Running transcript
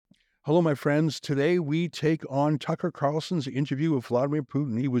Hello, my friends. Today we take on Tucker Carlson's interview with Vladimir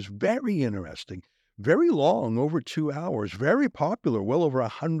Putin. He was very interesting, very long, over 2 hours, very popular, well over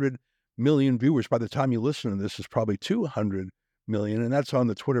 100 million viewers. By the time you listen to this, it's probably 200 million, and that's on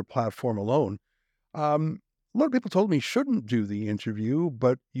the Twitter platform alone. A lot of people told me he shouldn't do the interview,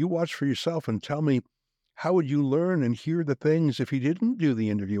 but you watch for yourself and tell me, how would you learn and hear the things if he didn't do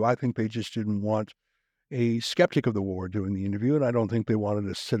the interview? I think they just didn't want a skeptic of the war doing the interview, and I don't think they wanted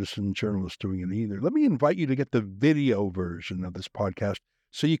a citizen journalist doing it either. Let me invite you to get the video version of this podcast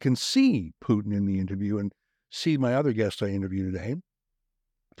so you can see Putin in the interview and see my other guest I interviewed today.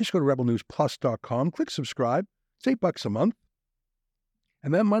 Just go to rebelnewsplus.com, click subscribe. It's $8 a month.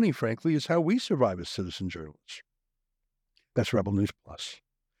 And that money, frankly, is how we survive as citizen journalists. That's Rebel News Plus.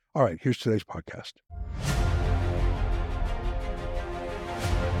 All right, here's today's podcast.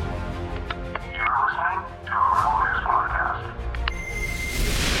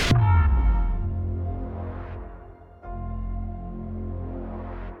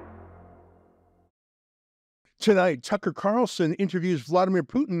 Tonight, Tucker Carlson interviews Vladimir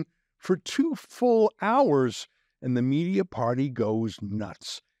Putin for 2 full hours, and the media party goes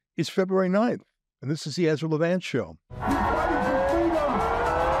nuts. It's February 9th, and this is the EZRA LEVANT Show.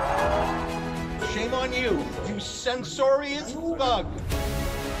 Shame on you, you censorious thug.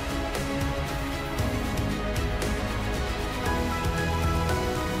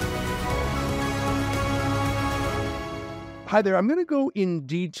 Hi there. I'm going to go in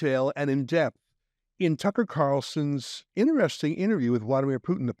detail and in depth in Tucker Carlson's interesting interview with Vladimir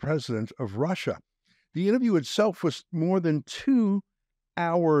Putin, the president of Russia. The interview itself was more than 2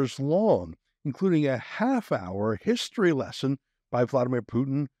 hours long, including a half-hour history lesson by Vladimir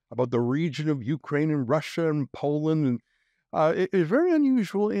Putin about the region of Ukraine and Russia and Poland. And it was a very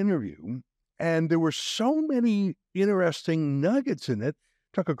unusual interview, and there were so many interesting nuggets in it.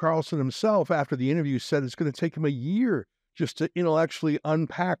 Tucker Carlson himself, after the interview, said it's going to take him a year just to intellectually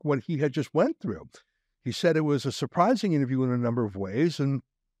unpack what he had just went through. He said it was a surprising interview in a number of ways, and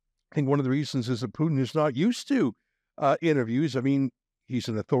I think one of the reasons is that Putin is not used to interviews. I mean, he's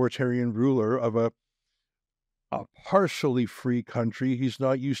an authoritarian ruler of a partially free country. He's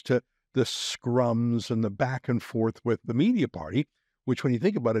not used to the scrums and the back and forth with the media party, which, when you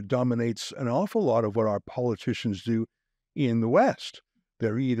think about it, dominates an awful lot of what our politicians do in the West.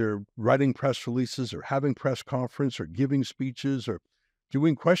 They're either writing press releases or having press conference or giving speeches or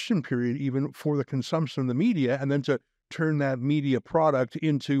doing question period even for the consumption of the media, and then to turn that media product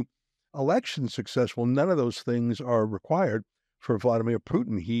into election success. Well, none of those things are required for Vladimir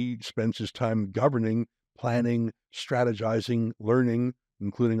Putin. He spends his time governing, planning, strategizing, learning,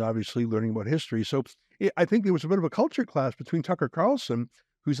 including obviously learning about history. So I think there was a bit of a culture clash between Tucker Carlson,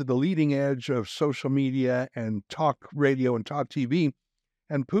 who's at the leading edge of social media and talk radio and talk TV,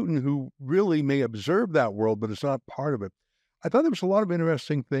 and Putin, who really may observe that world, but is not part of it. I thought there was a lot of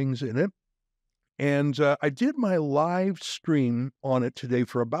interesting things in it. And I did my live stream on it today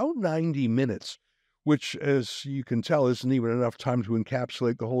for about 90 minutes, which, as you can tell, isn't even enough time to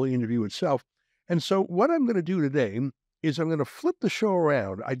encapsulate the whole interview itself. And so what I'm going to do today is I'm going to flip the show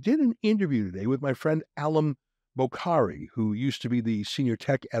around. I did an interview today with my friend Alam Bokhari, who used to be the senior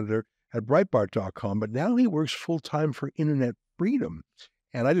tech editor at Breitbart.com, but now he works full-time for Internet Freedom.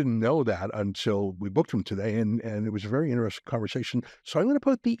 And I didn't know that until we booked him today, and it was a very interesting conversation. So I'm going to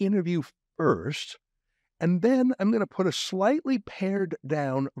put the interview first, and then I'm going to put a slightly pared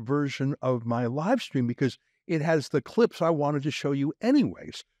down version of my live stream because it has the clips I wanted to show you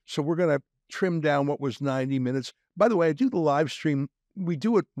anyways. So we're going to trim down what was 90 minutes. By the way, I do the live stream. We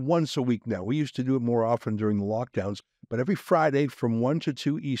do it once a week now. We used to do it more often during the lockdowns, but every Friday from 1 to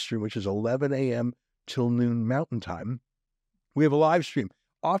 2 Eastern, which is 11 a.m. till noon Mountain Time, we have a live stream.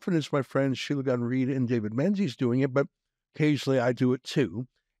 Often it's my friends Sheila Gunn-Reid and David Menzies doing it, but occasionally I do it too.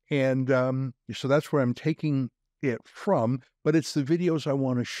 And so that's where I'm taking it from, but it's the videos I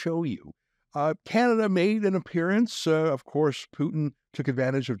want to show you. Canada made an appearance. Of course, Putin took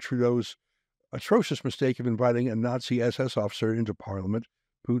advantage of Trudeau's atrocious mistake of inviting a Nazi SS officer into Parliament.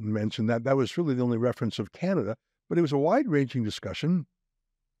 Putin mentioned that. That was really the only reference of Canada, but it was a wide-ranging discussion.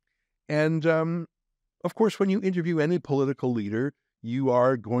 And, of course, when you interview any political leader, you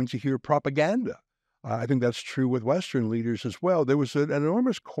are going to hear propaganda. I think that's true with Western leaders as well. There was an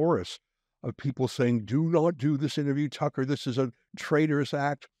enormous chorus of people saying, do not do this interview, Tucker. This is a traitorous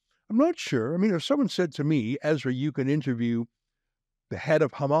act. I'm not sure. I mean, if someone said to me, Ezra, you can interview the head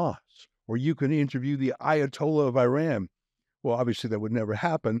of Hamas, or you can interview the Ayatollah of Iran, well, obviously that would never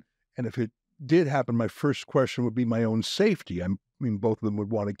happen. And if it did happen, my first question would be my own safety. I mean, both of them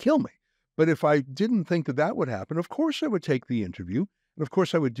would want to kill me. But if I didn't think that that would happen, of course I would take the interview. And of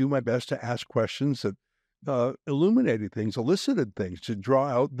course, I would do my best to ask questions that illuminated things, elicited things, to draw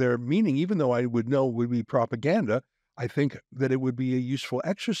out their meaning, even though I would know would be propaganda. I think that it would be a useful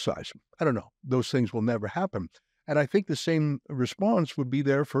exercise. I don't know. Those things will never happen. And I think the same response would be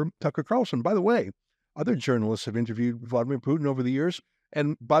there for Tucker Carlson. By the way, other journalists have interviewed Vladimir Putin over the years.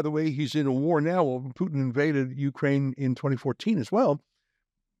 And by the way, he's in a war now. Well, Putin invaded Ukraine in 2014 as well,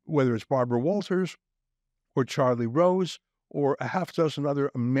 whether it's Barbara Walters or Charlie Rose or a half dozen other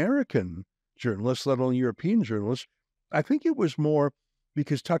American journalists, let alone European journalists. I think it was more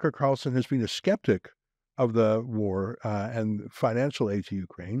because Tucker Carlson has been a skeptic of the war and financial aid to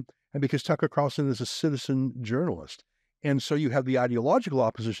Ukraine, and because Tucker Carlson is a citizen journalist. And so you have the ideological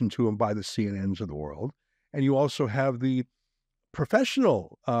opposition to him by the CNNs of the world, and you also have the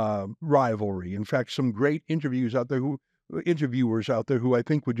professional rivalry. In fact, some great interviewers out there who I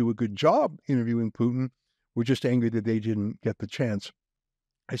think would do a good job interviewing Putin were just angry that they didn't get the chance.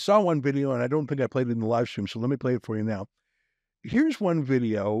 I saw one video, and I don't think I played it in the live stream, so let me play it for you now. Here's one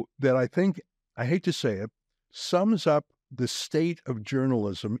video that I think, I hate to say it, sums up the state of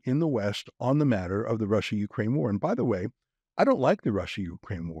journalism in the West on the matter of the Russia-Ukraine war. And by the way, I don't like the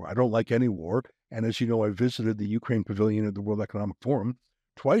Russia-Ukraine war. I don't like any war. And as you know, I visited the Ukraine Pavilion at the World Economic Forum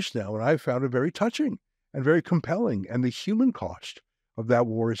twice now, and I found it very touching and very compelling. And the human cost of that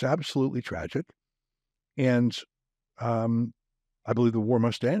war is absolutely tragic. And I believe the war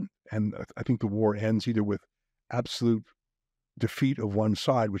must end. And I think the war ends either with absolute defeat of one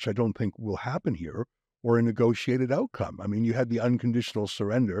side, which I don't think will happen here, or a negotiated outcome. I mean, you had the unconditional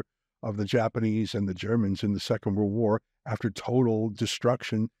surrender of the Japanese and the Germans in the Second World War after total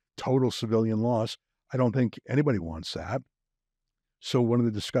destruction, total civilian loss. I don't think anybody wants that. So one of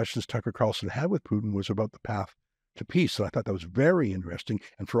the discussions Tucker Carlson had with Putin was about the path to peace. And I thought that was very interesting.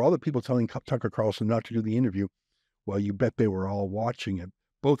 And for all the people telling Tucker Carlson not to do the interview, well, you bet they were all watching it.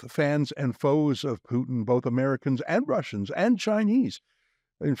 Both fans and foes of Putin, both Americans and Russians and Chinese.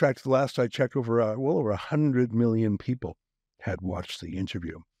 In fact, the last I checked, over 100 million people had watched the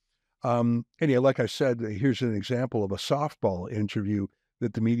interview. And yeah, like I said, here's an example of a softball interview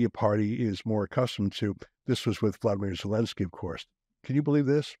that the media party is more accustomed to. This was with Vladimir Zelensky, of course. Can you believe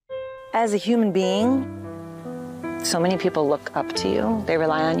this? As a human being, so many people look up to you. They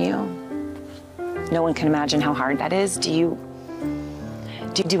rely on you. No one can imagine how hard that is. Do you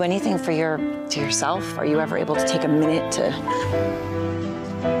do anything for yourself? Are you ever able to take a minute to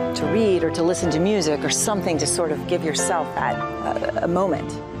read or to listen to music or something to sort of give yourself that a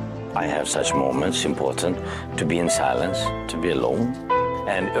moment? I have such moments, important, to be in silence, to be alone.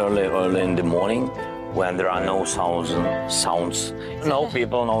 And early in the morning, when there are no sounds, no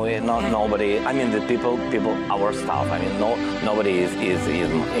people, nobody. I mean, the people, our staff. I mean, nobody is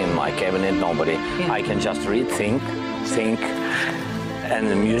in my cabinet. Nobody. Yeah. I can just read, think, and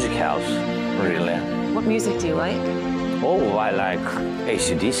the music helps really. What music do you like? Oh, I like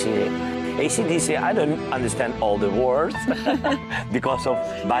AC/DC. AC/DC, I don't understand all the words because of.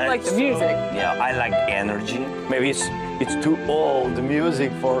 But I like the music. Yeah, I like energy. Maybe it's too old the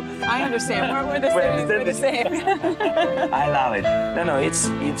music for. I understand. We're the same. We're the same. I love it. No, it's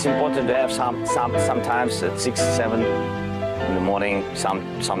important to have sometimes at 6, 7 in the morning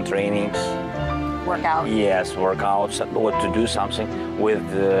some trainings. Workout. Yes, workouts. Or to do something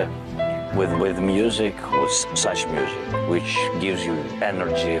with music, with such music, which gives you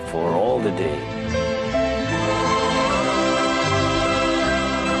energy for all the day.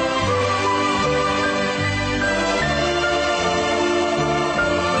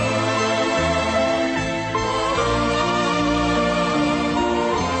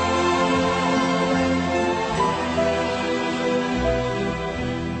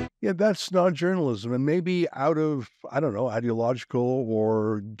 Yeah, that's not journalism. And maybe out of, I don't know, ideological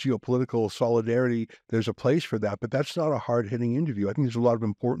or geopolitical solidarity, there's a place for that. But that's not a hard-hitting interview. I think there's a lot of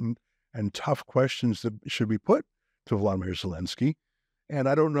important and tough questions that should be put to Vladimir Zelensky. And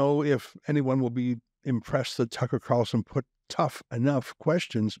I don't know if anyone will be impressed that Tucker Carlson put tough enough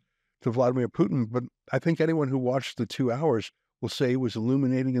questions to Vladimir Putin. But I think anyone who watched the 2 hours will say it was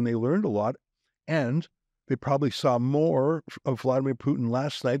illuminating and they learned a lot. And they probably saw more of Vladimir Putin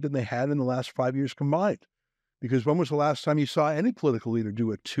last night than they had in the last 5 years combined. Because when was the last time you saw any political leader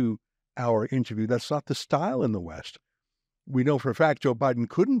do a 2-hour interview? That's not the style in the West. We know for a fact Joe Biden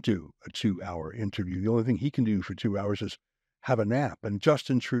couldn't do a 2-hour interview. The only thing he can do for 2 hours is have a nap. And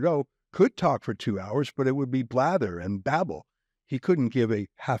Justin Trudeau could talk for 2 hours, but it would be blather and babble. He couldn't give a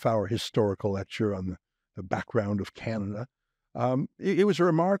half-hour historical lecture on the background of Canada. It was a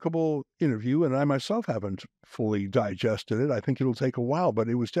remarkable interview, and I myself haven't fully digested it. I think it'll take a while, but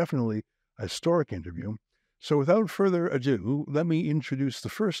it was definitely a historic interview. So without further ado, let me introduce the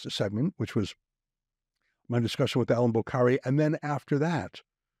first segment, which was my discussion with Alan Bokhari, and then after that,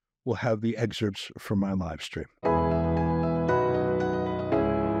 we'll have the excerpts from my live stream.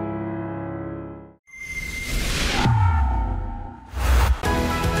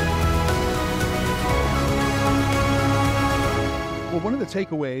 Well, one of the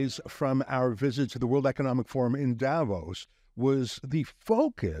takeaways from our visit to the World Economic Forum in Davos was the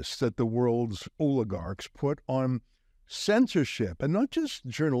focus that the world's oligarchs put on censorship, and not just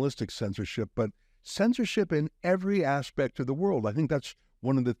journalistic censorship, but censorship in every aspect of the world. I think that's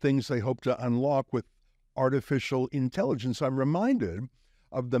one of the things they hope to unlock with artificial intelligence. I'm reminded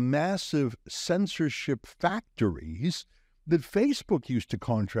of the massive censorship factories that Facebook used to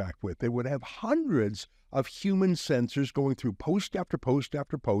contract with. They would have hundreds of human censors going through post after post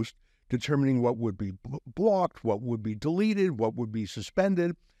after post, determining what would be blocked, what would be deleted, what would be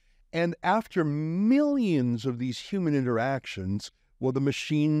suspended. And after millions of these human interactions, well, the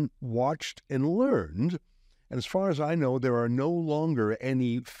machine watched and learned. And as far as I know, there are no longer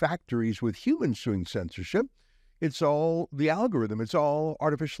any factories with humans doing censorship. It's all the algorithm. It's all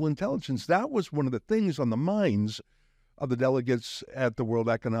artificial intelligence. That was one of the things on the minds of the delegates at the World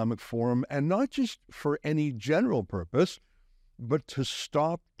Economic Forum, and not just for any general purpose, but to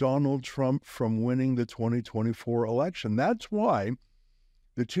stop Donald Trump from winning the 2024 election. That's why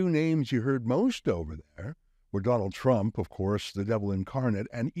the two names you heard most over there were Donald Trump, of course, the devil incarnate,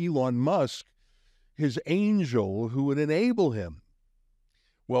 and Elon Musk, his angel who would enable him.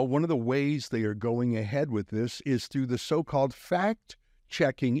 Well, one of the ways they are going ahead with this is through the so-called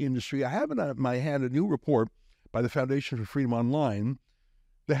fact-checking industry. I have in my hand a new report by the Foundation for Freedom Online.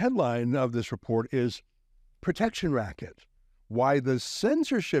 The headline of this report is Protection Racket: Why the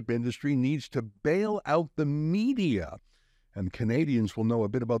Censorship Industry Needs to Bail Out the Media. And Canadians will know a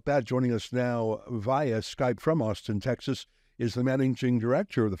bit about that. Joining us now via Skype from Austin, Texas, is the Managing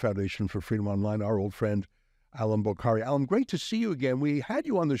Director of the Foundation for Freedom Online, our old friend, Alan Bokhari. Alan, great to see you again. We had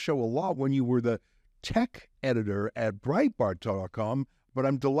you on the show a lot when you were the tech editor at Breitbart.com, but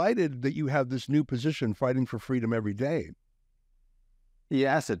I'm delighted that you have this new position fighting for freedom every day.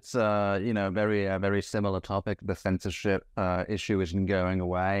 Yes, it's very similar topic. The censorship issue isn't going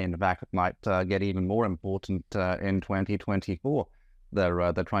away. In fact, it might get even more important in 2024.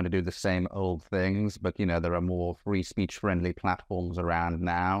 They're trying to do the same old things, but there are more free speech friendly platforms around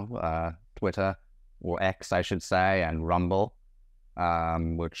now. Twitter, or X, I should say, and Rumble,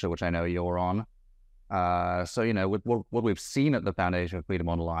 which I know you're on. What we've seen at the Foundation for Freedom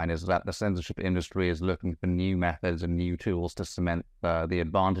Online is that the censorship industry is looking for new methods and new tools to cement the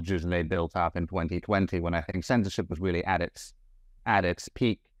advantages they built up in 2020, when I think censorship was really at its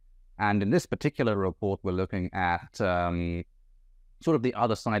peak. And in this particular report, we're looking at sort of the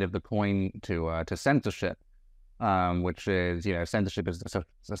other side of the coin to censorship, which is, censorship is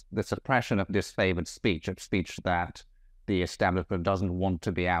the suppression of disfavored speech, of speech that the establishment doesn't want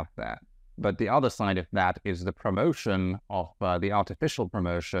to be out there. But the other side of that is the promotion of the artificial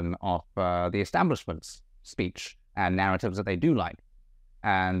promotion of the establishment's speech and narratives that they do like.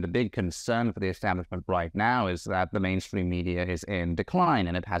 And the big concern for the establishment right now is that the mainstream media is in decline,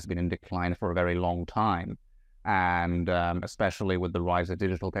 and it has been in decline for a very long time. And especially with the rise of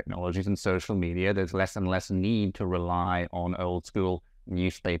digital technologies and social media, there's less and less need to rely on old school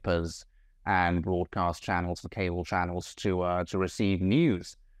newspapers and broadcast channels, the cable channels, to receive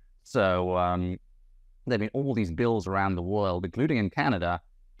news. So there have been all these bills around the world, including in Canada,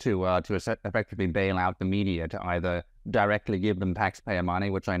 to effectively bail out the media, to either directly give them taxpayer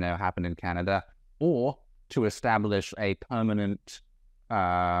money, which I know happened in Canada, or to establish a permanent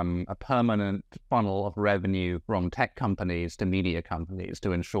funnel of revenue from tech companies to media companies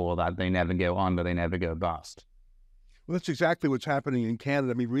to ensure that they never go under, they never go bust. Well, that's exactly what's happening in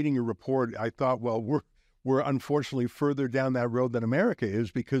Canada. I mean, reading your report, I thought, well, we're unfortunately further down that road than America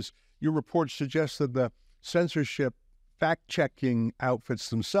is, because your report suggests that the censorship fact-checking outfits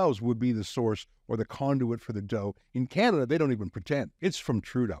themselves would be the source or the conduit for the dough. In Canada, they don't even pretend. It's from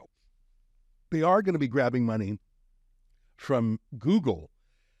Trudeau. They are going to be grabbing money from Google.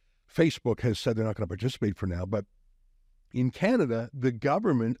 Facebook has said they're not going to participate for now, but in Canada, the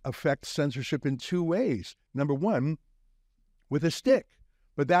government affects censorship in two ways. Number one, with a stick,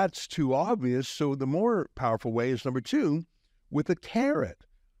 but that's too obvious. So the more powerful way is number two, with a carrot,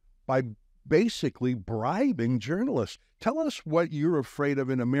 by basically bribing journalists. Tell us what you're afraid of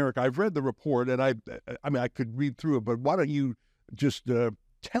in America. I've read the report, and I mean, I could read through it, but why don't you just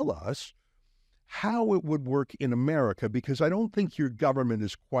tell us how it would work in America? Because I don't think your government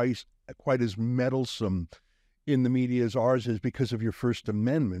is quite as meddlesome in the media as ours is because of your First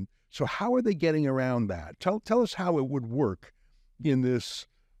Amendment. So how are they getting around that? Tell us how it would work in this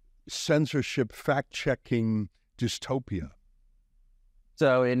censorship fact-checking dystopia.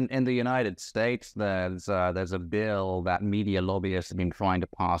 So in the United States, there's a bill that media lobbyists have been trying to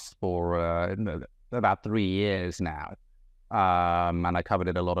pass for about 3 years now, and I covered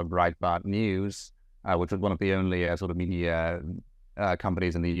it a lot of Breitbart News, which was one of the only sort of media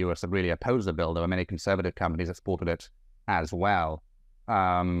companies in the US that really opposed the bill. There were many conservative companies that supported it as well.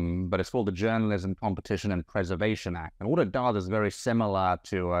 But it's called the Journalism, Competition and Preservation Act. And what it does is very similar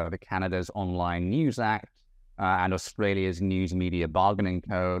to the Canada's Online News Act and Australia's News Media Bargaining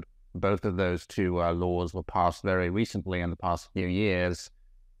Code. Both of those two laws were passed very recently in the past few years.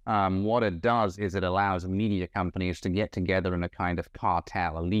 What it does is it allows media companies to get together in a kind of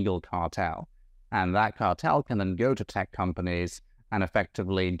cartel, a legal cartel. And that cartel can then go to tech companies and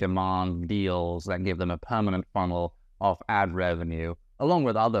effectively demand deals that give them a permanent funnel of ad revenue, along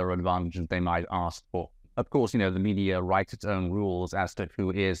with other advantages they might ask for. Of course, the media writes its own rules as to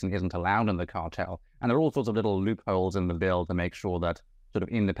who is and isn't allowed in the cartel. And there are all sorts of little loopholes in the bill to make sure that sort of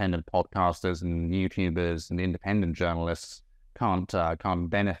independent podcasters and YouTubers and independent journalists can't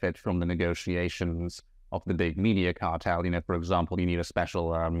benefit from the negotiations of the big media cartel. For example, you need a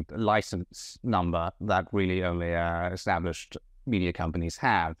special license number that really only established media companies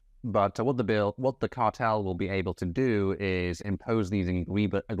have. But what the cartel will be able to do is impose these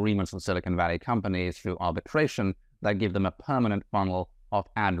agreements with Silicon Valley companies through arbitration that give them a permanent funnel of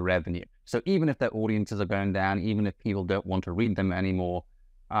ad revenue. So even if their audiences are going down, even if people don't want to read them anymore,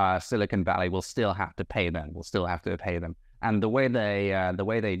 Silicon Valley will still have to pay them. And the way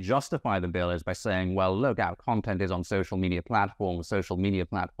they justify the bill is by saying, well, look, our content is on social media platforms. Social media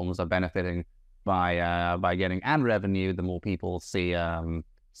platforms are benefiting by getting ad revenue. The more people see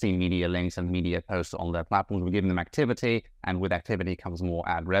media links and media posts on their platforms, we're giving them activity, and with activity comes more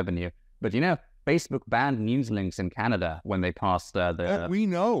ad revenue. But Facebook banned news links in Canada when they passed we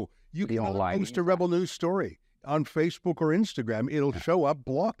know. You the can online post a Rebel News story on Facebook or Instagram. It'll show up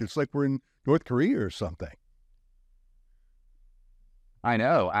blocked. It's like we're in North Korea or something. I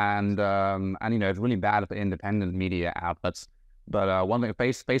know, and it's really bad for independent media outlets. But one thing,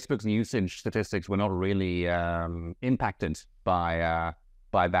 Facebook's usage statistics were not really impacted by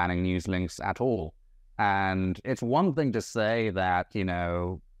banning news links at all. And it's one thing to say that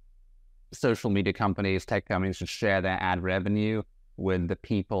social media companies, tech companies should share their ad revenue with the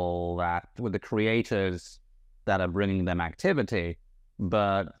creators that are bringing them activity.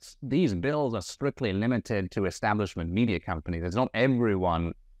 But these bills are strictly limited to establishment media companies. It's not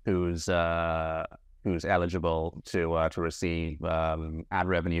everyone who's eligible to receive ad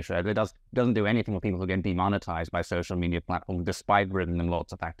revenue share. It doesn't do anything for people who get demonetized by social media platforms, despite bringing them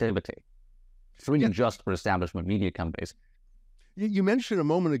lots of activity. It's really just for establishment media companies. You mentioned a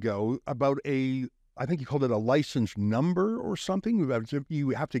moment ago about I think you called it a license number or something. You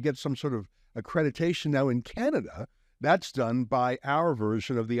have to get some sort of accreditation. Now in Canada, that's done by our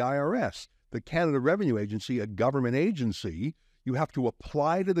version of the IRS, the Canada Revenue Agency, a government agency. You have to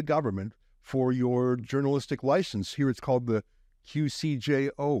apply to the government for your journalistic license. Here it's called the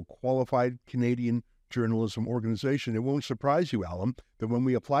QCJO, Qualified Canadian Journalism Organization. It won't surprise you, Alan, that when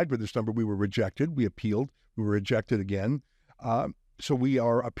we applied for this number, we were rejected. We appealed. We were rejected again. So we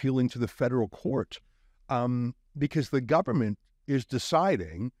are appealing to the federal court because the government is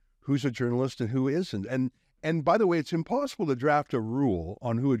deciding who's a journalist and who isn't. And by the way, it's impossible to draft a rule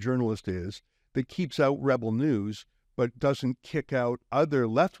on who a journalist is that keeps out Rebel News but doesn't kick out other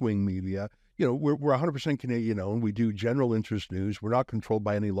left-wing media. We're 100% Canadian-owned. We do general interest news. We're not controlled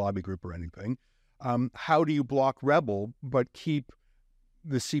by any lobby group or anything. How do you block Rebel but keep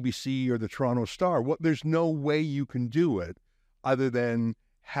the CBC or the Toronto Star? There's no way you can do it other than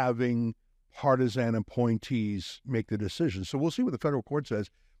having partisan appointees make the decision. So we'll see what the federal court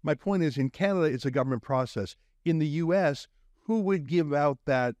says. My point is, in Canada, it's a government process. In the U.S., who would give out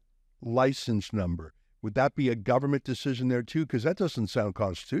that license number? Would that be a government decision there too? Because that doesn't sound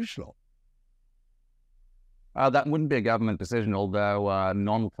constitutional. That wouldn't be a government decision, although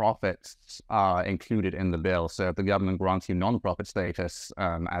non-profits are included in the bill. So if the government grants you non-profit status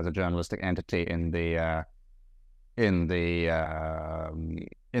as a journalistic entity in the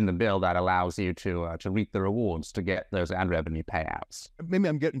bill, that allows you to reap the rewards, to get those ad revenue payouts. Maybe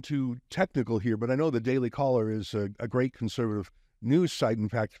I'm getting too technical here, but I know the Daily Caller is a great conservative news site. In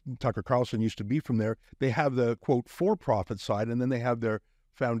fact, Tucker Carlson used to be from there. They have the, quote, for-profit side, and then they have their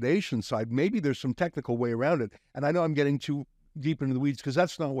foundation side. Maybe there's some technical way around it. And I know I'm getting too deep into the weeds because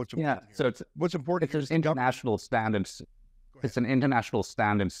that's not what's important. Yeah, so what's important is international standards. It's an international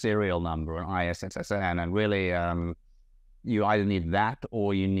standard serial number, an ISSN, and really you either need that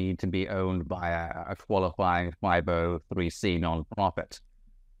or you need to be owned by a qualifying 503c nonprofit.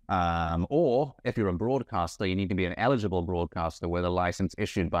 Or if you're a broadcaster, you need to be an eligible broadcaster with a license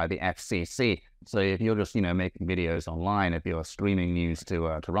issued by the FCC. So if you're just, making videos online, if you're streaming news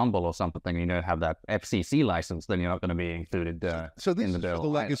to Rumble or something, you don't have that FCC license, then you're not going to be included so this in the is bill. for the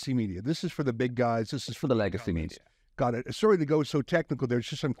legacy media. This is for the big guys. This is for the legacy media. Got it. Sorry to go so technical there. It's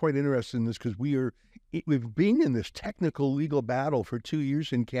just I'm quite interested in this because we've been in this technical legal battle for 2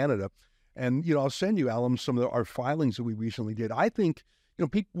 years in Canada. And, I'll send you, Alan, some of our filings that we recently did. I think,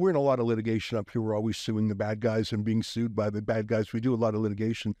 we're in a lot of litigation up here. We're always suing the bad guys and being sued by the bad guys. We do a lot of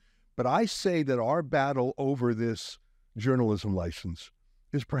litigation. But I say that our battle over this journalism license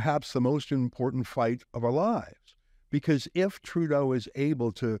is perhaps the most important fight of our lives. Because if Trudeau is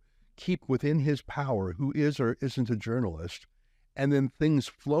able to keep within his power who is or isn't a journalist, and then things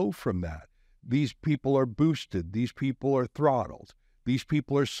flow from that, these people are boosted, these people are throttled, these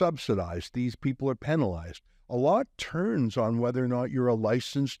people are subsidized, these people are penalized. A lot turns on whether or not you're a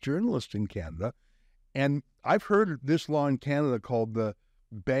licensed journalist in Canada. And I've heard this law in Canada called the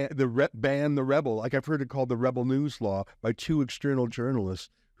ban the rebel. Like I've heard it called the rebel news law by two external journalists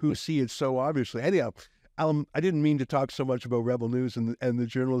who see it so obviously. Anyhow, Alan, I didn't mean to talk so much about rebel news and the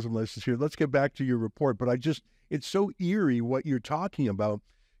journalism license here. Let's get back to your report. But it's so eerie what you're talking about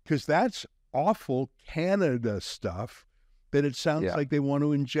because that's awful Canada stuff that it sounds like they want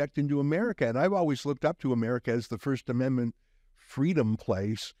to inject into America. And I've always looked up to America as the First Amendment freedom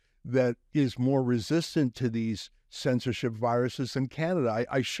place that is more resistant to these censorship viruses than Canada.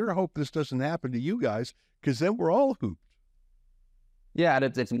 I sure hope this doesn't happen to you guys because then we're all hooped. Yeah,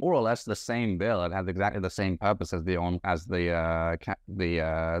 and it's more or less the same bill. It has exactly the same purpose as the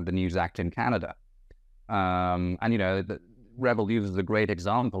News Act in Canada. And the Rebel News is a great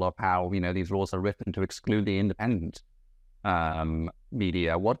example of how these laws are written to exclude the independent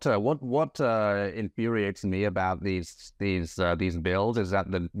media. What infuriates me about these bills is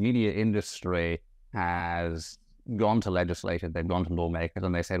that the media industry has gone to legislators, they've gone to lawmakers,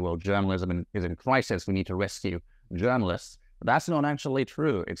 and they said, well, journalism is in crisis. We need to rescue journalists. But that's not actually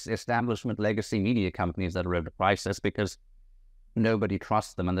true. It's establishment legacy media companies that are in crisis because nobody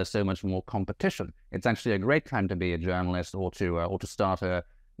trusts them, and there's so much more competition. It's actually a great time to be a journalist or to start a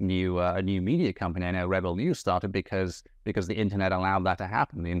new media company. I know Rebel News started because the internet allowed that to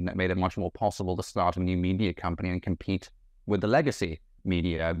happen. The internet made it much more possible to start a new media company and compete with the legacy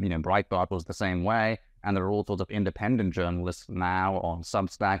media. Breitbart was the same way, and there are all sorts of independent journalists now on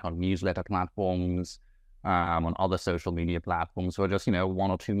Substack, on newsletter platforms, on other social media platforms who are just, 1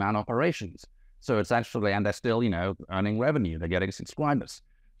 or 2 man operations. So it's actually, and they're still, earning revenue. They're getting subscribers.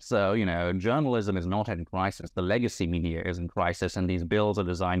 So, journalism is not in crisis. The legacy media is in crisis, and these bills are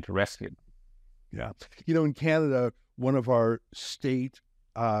designed to rescue them. Yeah. In Canada, one of our state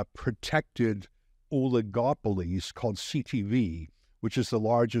protected oligopolies called CTV, which is the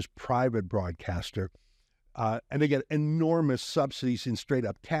largest private broadcaster, and they get enormous subsidies in straight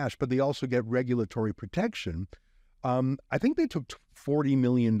up cash, but they also get regulatory protection. I think they took $40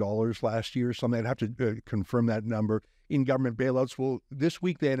 million last year or something. I'd have to confirm that number in government bailouts. Well, this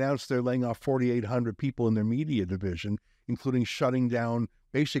week they announced they're laying off 4,800 people in their media division, including shutting down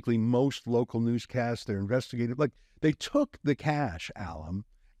basically most local newscasts. They're investigating. Like they took the cash, Alan,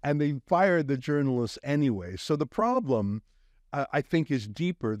 and they fired the journalists anyway. So the problem, I think, is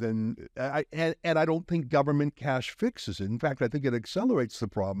deeper than, and I don't think government cash fixes it. In fact, I think it accelerates the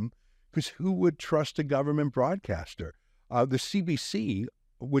problem because who would trust a government broadcaster? The CBC,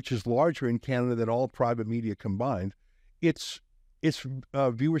 which is larger in Canada than all private media combined, its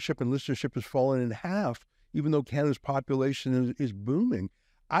viewership and listenership has fallen in half, even though Canada's population is booming.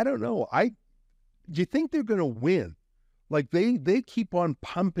 I don't know. Do you think they're going to win? Like they keep on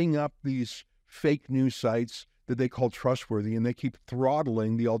pumping up these fake news sites that they call trustworthy, and they keep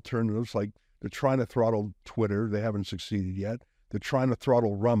throttling the alternatives. Like they're trying to throttle Twitter. They haven't succeeded yet. They're trying to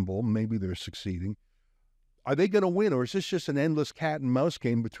throttle Rumble. Maybe they're succeeding. Are they going to win, or is this just an endless cat and mouse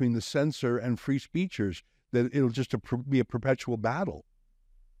game between the censor and free speechers that it'll just be a perpetual battle?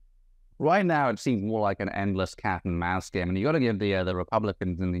 Right now, it seems more like an endless cat and mouse game, and you got to give the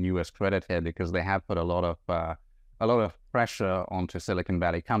Republicans in the U.S. credit here because they have put a lot of pressure onto Silicon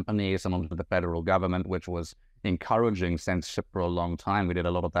Valley companies and onto the federal government, which was encouraging censorship for a long time. We did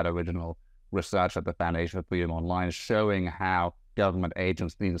a lot of that original research at the Foundation for Freedom Online, showing how government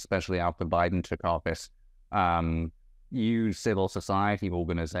agencies, especially after Biden took office, use civil society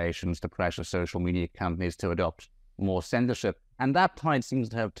organizations to pressure social media companies to adopt more censorship. And that tide seems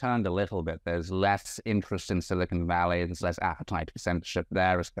to have turned a little bit. There's less interest in Silicon Valley. There's less appetite for censorship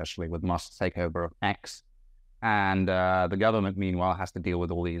there, especially with Musk's takeover of X. And the government, meanwhile, has to deal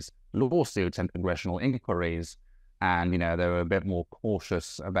with all these lawsuits and congressional inquiries. And, they were a bit more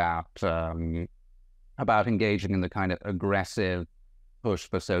cautious about engaging in the kind of aggressive push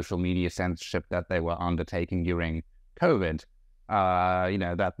for social media censorship that they were undertaking during COVID.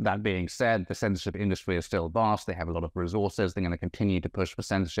 That being said, the censorship industry is still vast. They have a lot of resources. They're going to continue to push for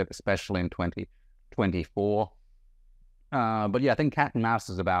censorship, especially in 2024. But yeah, I think cat and mouse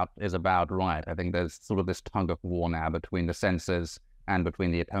is about right. I think there's sort of this tug of war now between the censors and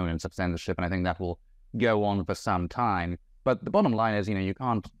between the opponents of censorship, and I think that will go on for some time. But the bottom line is, you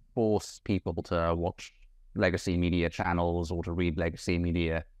can't force people to watch legacy media channels or to read legacy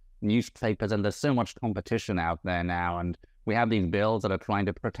media newspapers, and there's so much competition out there now, and we have these bills that are trying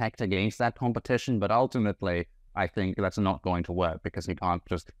to protect against that competition, but ultimately I think that's not going to work, because you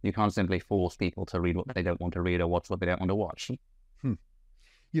can't simply force people to read what they don't want to read or watch what they don't want to watch. And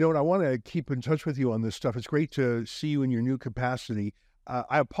I want to keep in touch with you on this stuff. It's great to see you in your new capacity.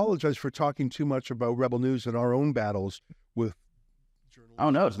 I apologize for talking too much about Rebel News and our own battles with journalists. Oh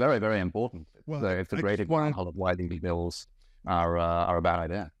no, it's very, very important. Well, it's a great example of why these bills are a bad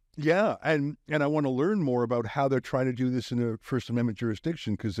idea. Yeah, and I want to learn more about how they're trying to do this in a First Amendment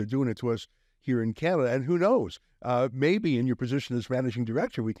jurisdiction, because they're doing it to us here in Canada. And who knows, maybe in your position as managing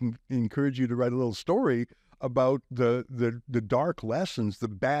director, we can encourage you to write a little story about the dark lessons, the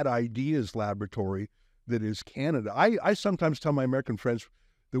bad ideas laboratory that is Canada. I sometimes tell my American friends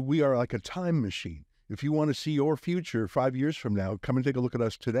that we are like a time machine. If you want to see your future 5 years from now, come and take a look at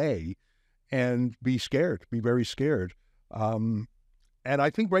us today and be scared, be very scared. And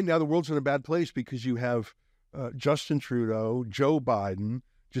I think right now the world's in a bad place, because you have Justin Trudeau, Joe Biden,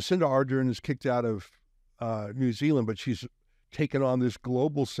 Jacinda Ardern is kicked out of New Zealand, but she's taken on this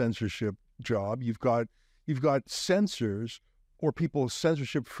global censorship job. You've got censors or people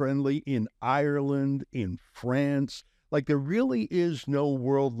censorship friendly in Ireland, in France. Like, there really is no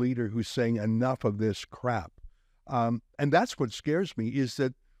world leader who's saying enough of this crap. And that's what scares me, is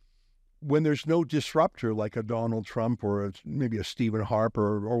that when there's no disruptor like a Donald Trump or maybe a Stephen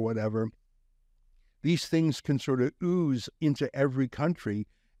Harper or whatever, these things can sort of ooze into every country,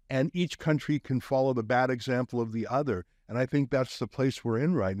 and each country can follow the bad example of the other. And I think that's the place we're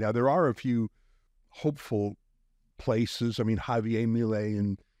in right now. There are a few hopeful places. I mean, Javier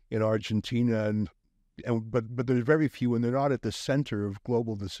Milei in Argentina, but there's very few, and they're not at the center of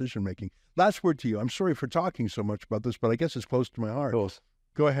global decision making. Last word to you. I'm sorry for talking so much about this, but I guess it's close to my heart.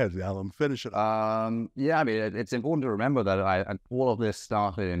 Go ahead, Alan. Finish it. Yeah, I mean, it's important to remember that all of this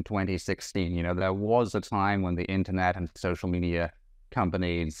started in 2016. There was a time when the internet and social media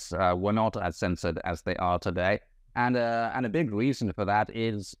companies were not as censored as they are today. And a big reason for that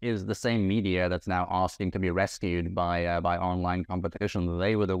is the same media that's now asking to be rescued by online competition.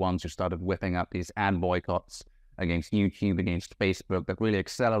 They were the ones who started whipping up these ad boycotts against YouTube, against Facebook, that really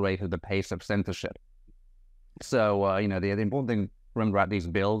accelerated the pace of censorship. So, the important thing to remember about these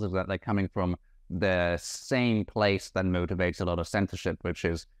bills is that they're coming from the same place that motivates a lot of censorship, which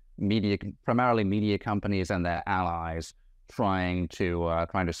is primarily media companies and their allies trying to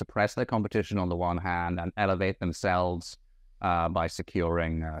suppress their competition on the one hand and elevate themselves by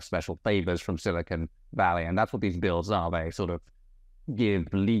securing special favors from Silicon Valley. And that's what these bills are. They sort of give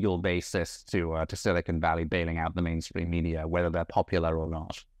legal basis to Silicon Valley bailing out the mainstream media, whether they're popular or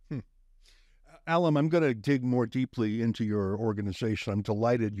not. Alan, I'm going to dig more deeply into your organization. I'm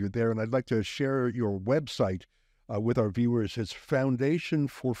delighted you're there, and I'd like to share your website with our viewers. It's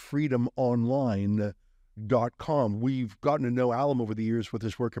foundationforfreedomonline.com. We've gotten to know Alan over the years with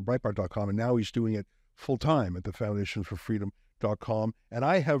his work at Breitbart.com, and now he's doing it full-time at the foundationforfreedom.com. And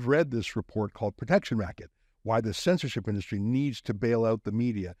I have read this report called Protection Racket, Why the Censorship Industry Needs to Bail Out the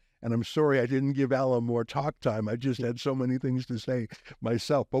Media. And I'm sorry I didn't give Alan more talk time. I just had so many things to say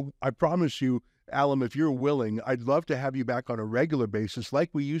myself. But I promise you, Alan, if you're willing, I'd love to have you back on a regular basis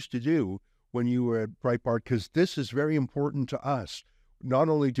like we used to do when you were at Breitbart, because this is very important to us. Not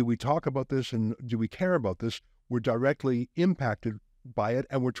only do we talk about this and do we care about this, we're directly impacted by it,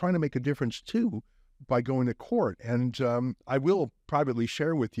 and we're trying to make a difference too by going to court. And I will privately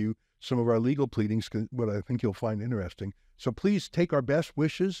share with you some of our legal pleadings, what I think you'll find interesting. So please take our best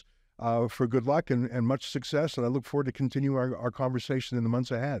wishes for good luck and much success, and I look forward to continue our conversation in the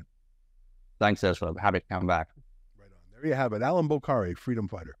months ahead. Thanks, Ezra. I'm happy to come back. Right on. There you have it. Alan Bokhari, freedom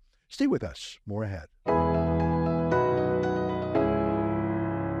fighter. Stay with us. More ahead.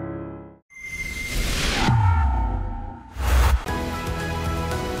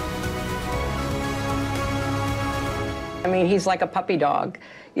 I mean, he's like a puppy dog.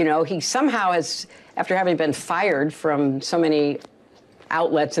 He somehow has, after having been fired from so many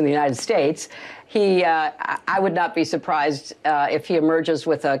outlets in the United States. I would not be surprised if he emerges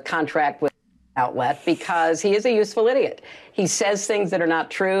with a contract with outlet, because he is a useful idiot. He says things that are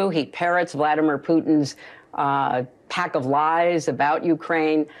not true. He parrots Vladimir Putin's pack of lies about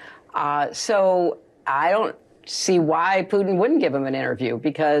Ukraine. So I don't see why Putin wouldn't give him an interview,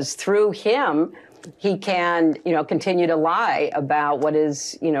 because through him, he can, continue to lie about what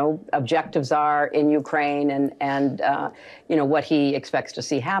his, objectives are in Ukraine and what he expects to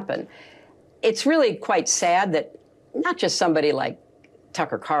see happen. It's really quite sad that not just somebody like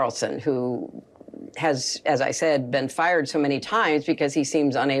Tucker Carlson, who has, as I said, been fired so many times because he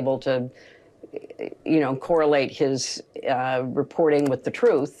seems unable to, correlate his reporting with the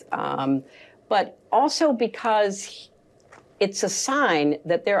truth, but also because it's a sign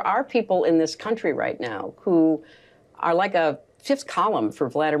that there are people in this country right now who are like a fifth column for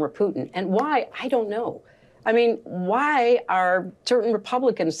Vladimir Putin. And why? I don't know. I mean, why are certain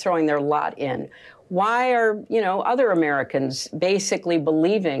Republicans throwing their lot in? Why are, other Americans basically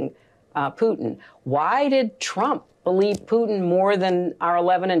believing Putin? Why did Trump believe Putin more than our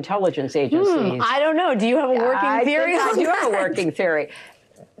 11 intelligence agencies? I don't know. Do you have a working theory on that? I do have a working theory.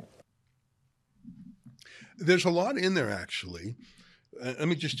 There's a lot in there, actually. Let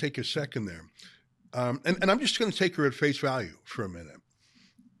me just take a second there. And I'm just going to take her at face value for a minute.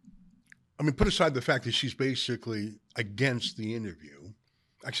 I mean, put aside the fact that she's basically against the interview.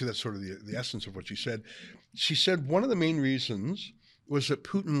 Actually, that's sort of the essence of what she said. She said one of the main reasons was that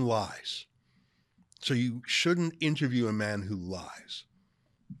Putin lies. So you shouldn't interview a man who lies.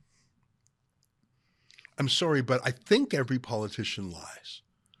 I'm sorry, but I think every politician lies.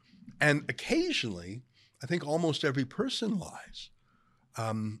 And occasionally, I think almost every person lies.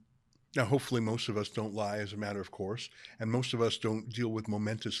 Now, hopefully most of us don't lie as a matter of course, and most of us don't deal with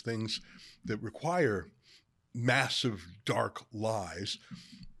momentous things that require massive, dark lies.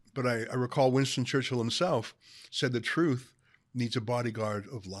 But I recall Winston Churchill himself said the truth needs a bodyguard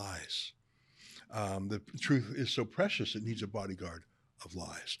of lies. The truth is so precious, it needs a bodyguard of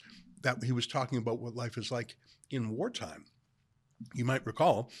lies. That he was talking about what life is like in wartime. You might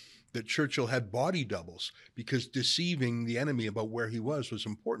recall that Churchill had body doubles because deceiving the enemy about where he was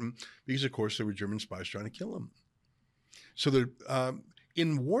important because, of course, there were German spies trying to kill him. So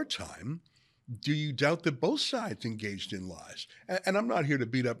in wartime, do you doubt that both sides engaged in lies? And I'm not here to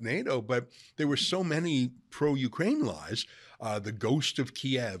beat up NATO, but there were so many pro-Ukraine lies. The ghost of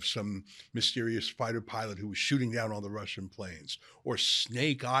Kiev, some mysterious fighter pilot who was shooting down all the Russian planes, or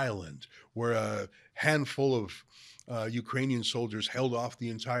Snake Island, where a handful of Ukrainian soldiers held off the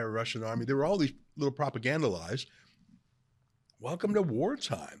entire Russian army. There were all these little propaganda lies. Welcome to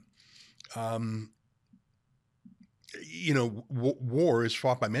wartime. War is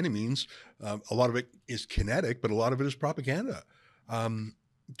fought by many means. A lot of it is kinetic, but a lot of it is propaganda.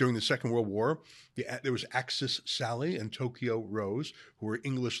 During the Second World War, there was Axis Sally and Tokyo Rose, who were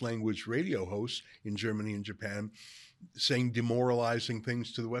English language radio hosts in Germany and Japan, saying demoralizing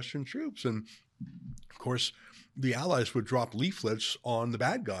things to the Western troops. And of course, the Allies would drop leaflets on the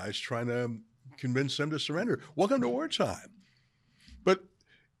bad guys trying to convince them to surrender. Welcome to wartime. But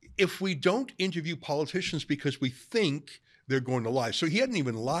if we don't interview politicians because we think they're going to lie. So he hadn't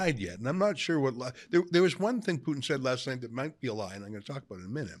even lied yet. And I'm not sure what lie. There was one thing Putin said last night that might be a lie, and I'm going to talk about it in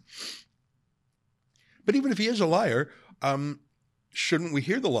a minute. But even if he is a liar, shouldn't we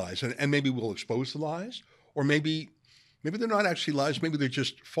hear the lies? And maybe we'll expose the lies? Or maybe they're not actually lies. Maybe they're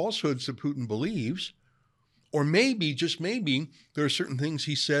just falsehoods that Putin believes. Or maybe, just maybe, there are certain things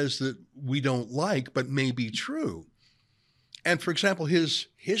he says that we don't like, but may be true. And for example, his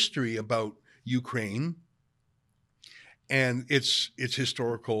history about Ukraine and its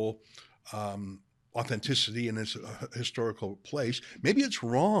historical authenticity and its historical place, maybe it's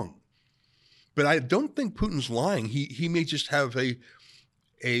wrong. But I don't think Putin's lying. He may just have a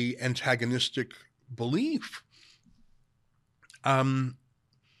antagonistic belief.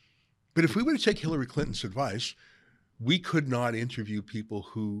 But if we were to take Hillary Clinton's advice, we could not interview people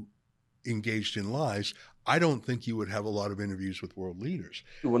who engaged in lies. I don't think you would have a lot of interviews with world leaders.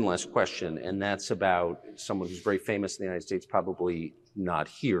 One last question, and that's about someone who's very famous in the United States, probably not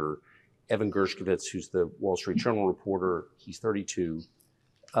here, Evan Gershkovich, who's the Wall Street Journal reporter. He's 32,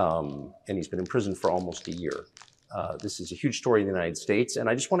 and he's been in prison for almost a year. This is a huge story in the United States, and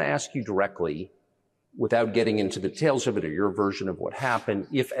I just want to ask you directly, without getting into the details of it or your version of what happened,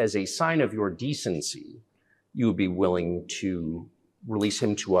 if as a sign of your decency, you would be willing to release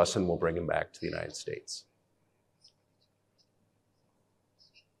him to us and we'll bring him back to the United States.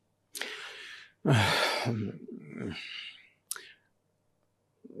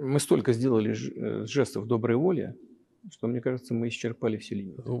 Мы столько сделали жестов доброй воли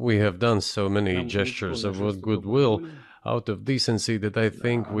We have done so many gestures of goodwill out of decency that I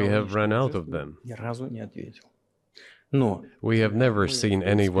think we have run out of them. We have never seen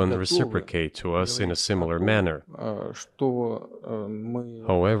anyone reciprocate to us in a similar manner.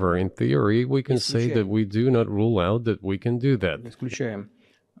 However, in theory, we can say that we do not rule out that we can do that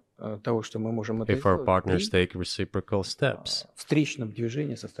if our partners take reciprocal steps.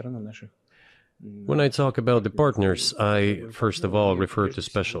 When I talk about the partners, I first of all refer to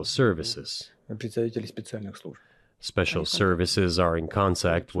special services. Special services are in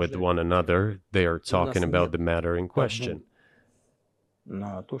contact with one another. They are talking about the matter in question.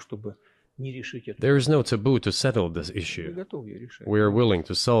 There is no taboo to settle this issue. We are willing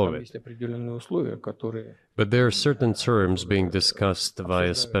to solve it. But there are certain terms being discussed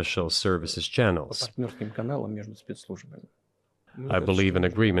via special services channels. I believe an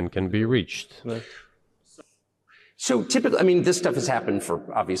agreement can be reached. So typically, I mean, this stuff has happened for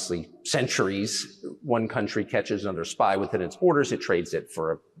obviously centuries. One country catches another spy within its borders, it trades it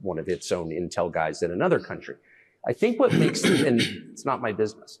for one of its own intel guys in another country. I think what makes, and it's not my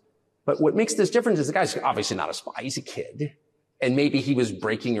business, but what makes this difference is the guy's obviously not a spy, he's a kid. And maybe he was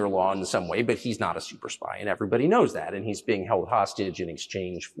breaking your law in some way, but he's not a super spy, and everybody knows that. And he's being held hostage in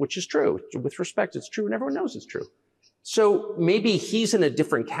exchange, which is true. With respect, it's true, and everyone knows it's true. So maybe he's in a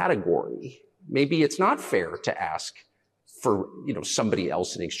different category. Maybe it's not fair to ask for, somebody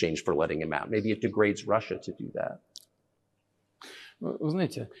else in exchange for letting him out. Maybe it degrades Russia to do that.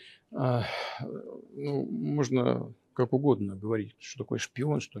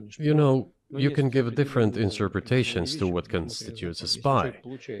 You can give different interpretations to what constitutes a spy,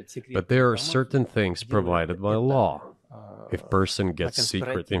 but there are certain things provided by law. If a person gets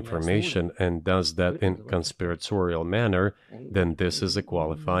secret information and does that in a conspiratorial manner, then this is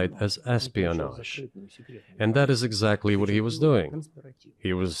qualified as espionage. And that is exactly what he was doing.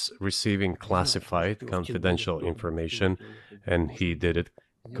 He was receiving classified, confidential information, and he did it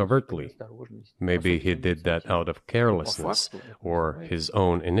covertly. Maybe he did that out of carelessness or his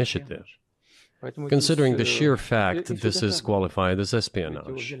own initiative. Considering the sheer fact, this is qualified as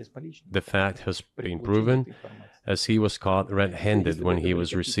espionage. The fact has been proven, as he was caught red-handed when he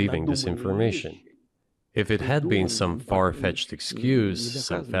was receiving this information. If it had been some far-fetched excuse,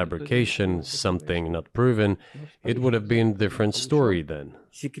 some fabrication, something not proven, it would have been a different story then.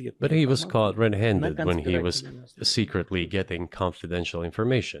 But he was caught red-handed when he was secretly getting confidential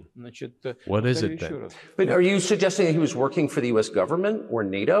information. What is it then? But are you suggesting that he was working for the U.S. government or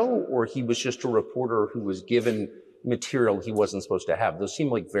NATO, or he was just a reporter who was given material he wasn't supposed to have? Those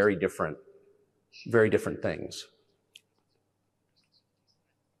seem like very different things.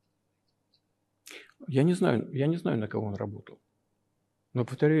 I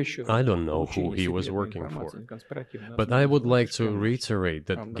don't know who he was working for, but I would like to reiterate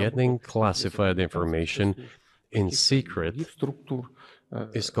that getting classified information in secret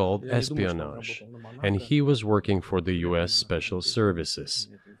is called espionage, and he was working for the U.S. Special Services,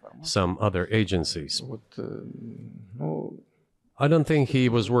 some other agencies. I don't think he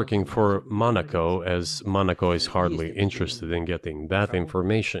was working for Monaco, as Monaco is hardly interested in getting that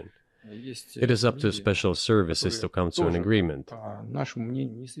information. It is up to special services to come to an agreement.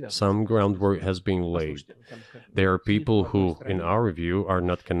 Some groundwork has been laid. There are people who, in our view, are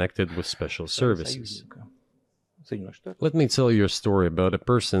not connected with special services. Let me tell you a story about a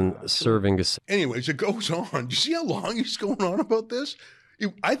person serving as... Anyways, it goes on. Do you see how long he's going on about this?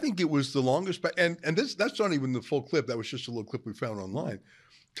 I think it was the longest, and that's not even the full clip. That was just a little clip we found online.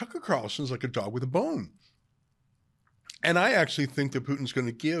 Tucker Carlson's like a dog with a bone. And I actually think that Putin's going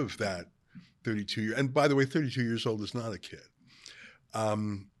to give that 32 years. And by the way, 32 years old is not a kid.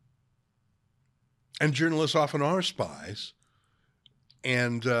 And journalists often are spies,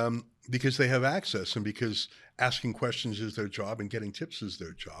 and because they have access and because asking questions is their job and getting tips is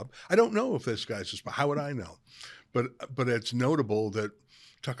their job. I don't know if this guy's a spy. How would I know? But it's notable that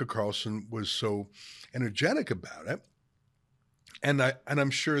Tucker Carlson was so energetic about it. And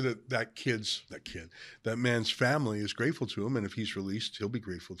I'm sure that man's family is grateful to him, and if he's released, he'll be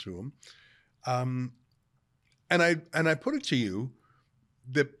grateful to him. And I put it to you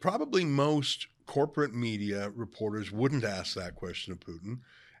that probably most corporate media reporters wouldn't ask that question of Putin,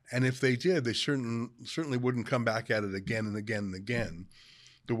 and if they did, they certainly wouldn't come back at it again and again and again.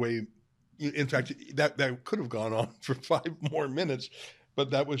 The way, in fact, that could have gone on for 5 more minutes, but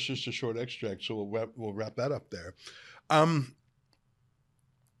that was just a short extract, so we'll wrap that up there.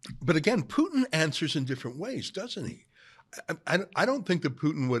 But again, Putin answers in different ways, doesn't he? I don't think that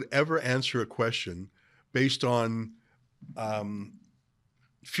Putin would ever answer a question based on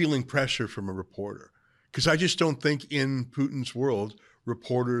feeling pressure from a reporter. Because I just don't think in Putin's world,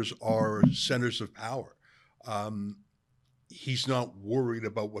 reporters are centers of power. He's not worried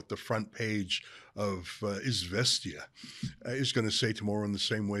about what the front page of Izvestia is going to say tomorrow in the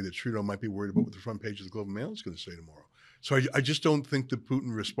same way that Trudeau might be worried about what the front page of the Globe and Mail is going to say tomorrow. So I just don't think that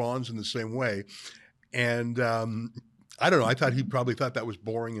Putin responds in the same way. And I don't know, I thought he probably thought that was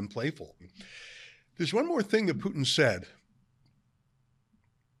boring and playful. There's one more thing that Putin said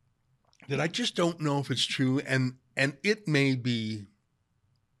that I just don't know if it's true, and it may be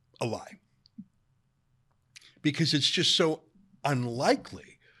a lie. Because it's just so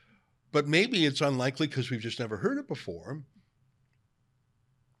unlikely. But maybe it's unlikely because we've just never heard it before.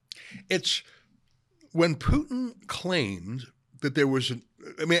 It's when Putin claimed that there was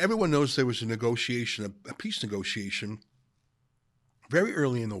everyone knows there was a negotiation, a peace negotiation, very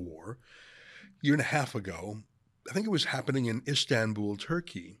early in the war, a year and a half ago. I think it was happening in Istanbul,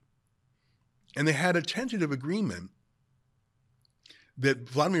 Turkey. And they had a tentative agreement that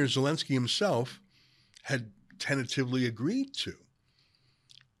Vladimir Zelensky himself had tentatively agreed to.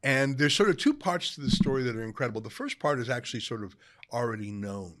 And there's sort of two parts to the story that are incredible. The first part is actually sort of already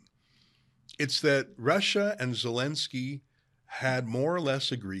known. It's that Russia and Zelensky had more or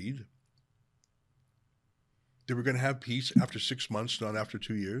less agreed they were going to have peace after 6 months, not after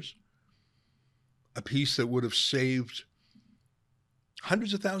 2 years. A peace that would have saved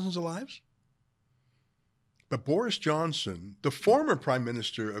hundreds of thousands of lives. But Boris Johnson, the former Prime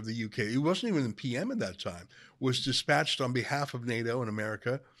Minister of the UK, he wasn't even the PM at that time, was dispatched on behalf of NATO and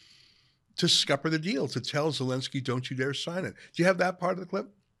America to scupper the deal, to tell Zelensky, don't you dare sign it. Do you have that part of the clip?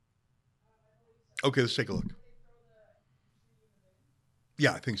 Okay, let's take a look.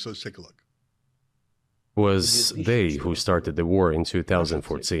 Yeah, I think so. Let's take a look. Was they who started the war in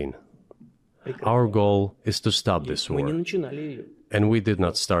 2014. Our goal is to stop this war. And we did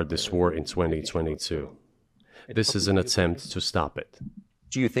not start this war in 2022. This is an attempt to stop it.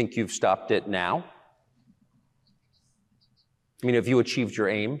 Do you think you've stopped it now? I mean, have you achieved your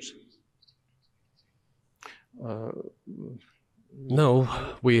aims? No,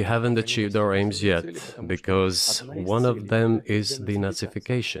 we haven't achieved our aims yet, because one of them is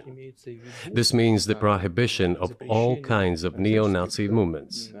denazification. This means the prohibition of all kinds of neo-Nazi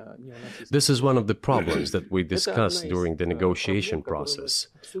movements. This is one of the problems that we discussed during the negotiation process,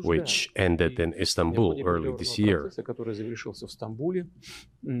 which ended in Istanbul early this year.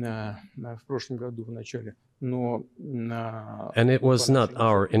 And it was not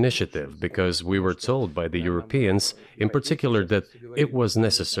our initiative, because we were told by the Europeans, in particular, that it was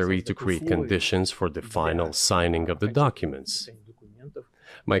necessary to create conditions for the final signing of the documents.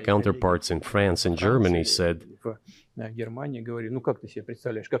 My counterparts in France and Germany said,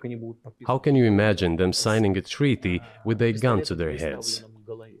 how can you imagine them signing a treaty with a gun to their heads?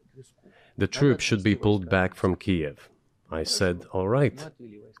 The troops should be pulled back from Kiev. I said, all right.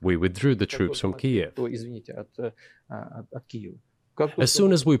 We withdrew the troops from Kiev. As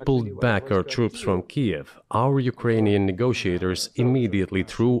soon as we pulled back our troops from Kiev, our Ukrainian negotiators immediately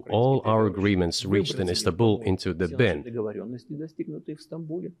threw all our agreements reached in Istanbul into the bin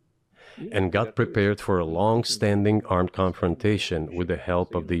and got prepared for a long-standing armed confrontation with the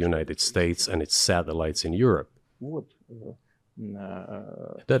help of the United States and its satellites in Europe.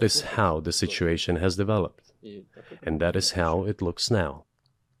 That is how the situation has developed, and that is how it looks now.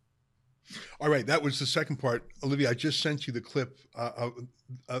 All right, that was the second part. Olivia, I just sent you the clip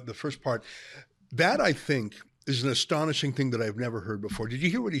of the first part. That, I think, is an astonishing thing that I've never heard before. Did you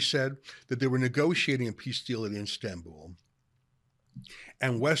hear what he said? That they were negotiating a peace deal in Istanbul.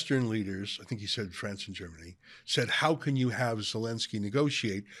 And Western leaders, I think he said France and Germany, said, how can you have Zelensky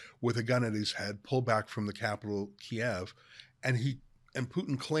negotiate with a gun at his head, pull back from the capital, Kiev? And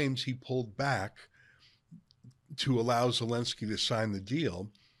Putin claims he pulled back to allow Zelensky to sign the deal.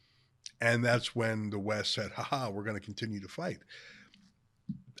 And that's when the West said, we're going to continue to fight.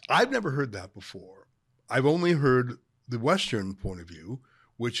 I've never heard that before. I've only heard the Western point of view,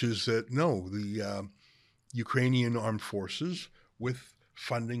 which is that, no, the Ukrainian armed forces, with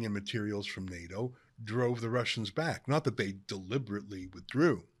funding and materials from NATO, drove the Russians back. Not that they deliberately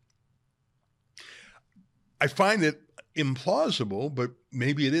withdrew. I find it implausible, but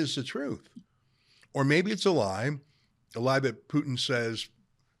maybe it is the truth. Or maybe it's a lie that Putin says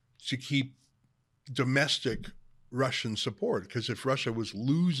to keep domestic Russian support, because if Russia was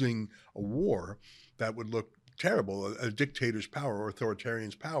losing a war, that would look terrible. A dictator's power or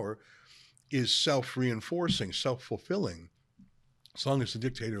authoritarian's power is self-reinforcing, self-fulfilling. As long as the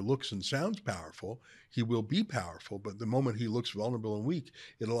dictator looks and sounds powerful, he will be powerful. But the moment he looks vulnerable and weak,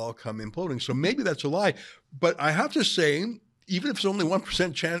 it'll all come imploding. So maybe that's a lie. But I have to say, even if it's only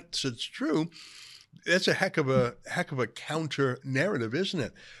 1% chance it's true, That's a heck of a counter narrative, isn't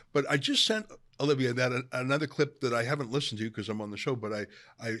it? But I just sent Olivia that another clip that I haven't listened to because I'm on the show, but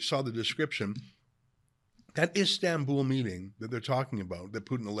I saw the description. That Istanbul meeting that they're talking about, that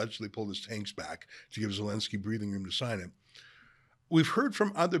Putin allegedly pulled his tanks back to give Zelensky breathing room to sign it. We've heard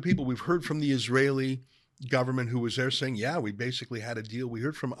from other people. We've heard from the Israeli government who was there saying, yeah, we basically had a deal. We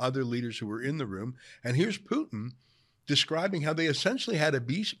heard from other leaders who were in the room. And here's Putin describing how they essentially had a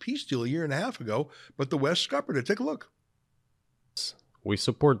peace deal a year and a half ago, but the West scuppered it. Take a look. We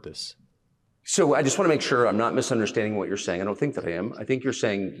support this. So I just want to make sure I'm not misunderstanding what you're saying. I don't think that I am. I think you're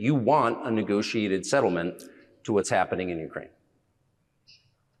saying you want a negotiated settlement to what's happening in Ukraine.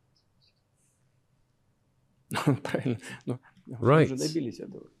 Right.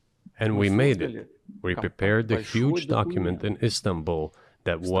 And we made it. We prepared a huge document in Istanbul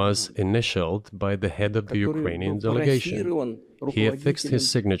that was initialed by the head of the Ukrainian delegation. He affixed his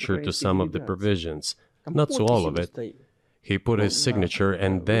signature to some of the provisions, not to all of it. He put his signature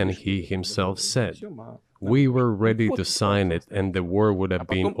and then he himself said, we were ready to sign it and the war would have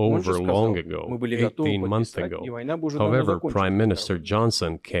been over long ago, 18 months ago. However, Prime Minister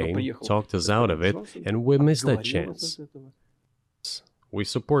Johnson came, talked us out of it, and we missed that chance. We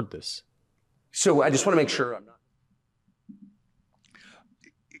support this. So I just want to make sure I'm not...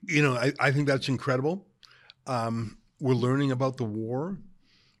 You know, I think that's incredible. We're learning about the war.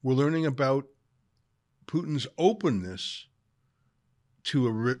 We're learning about Putin's openness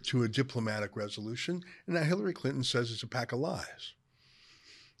to a diplomatic resolution. And now Hillary Clinton says it's a pack of lies.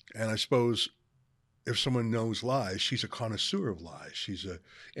 And I suppose if someone knows lies, she's a connoisseur of lies. She's an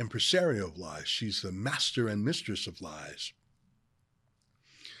impresario of lies. She's the master and mistress of lies.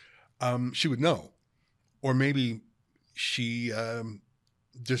 She would know. Or maybe she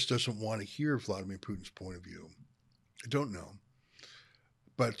just doesn't want to hear Vladimir Putin's point of view. I don't know.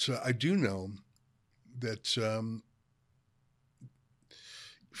 But I do know that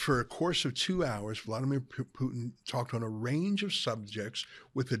for a course of 2 hours, Vladimir Putin talked on a range of subjects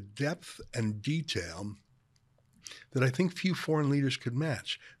with a depth and detail that I think few foreign leaders could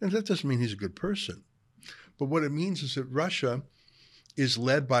match. And that doesn't mean he's a good person. But what it means is that Russia is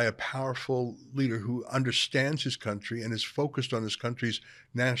led by a powerful leader who understands his country and is focused on his country's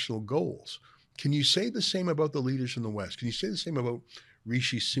national goals. Can you say the same about the leaders in the West? Can you say the same about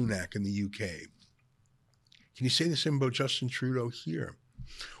Rishi Sunak in the UK? Can you say the same about Justin Trudeau here?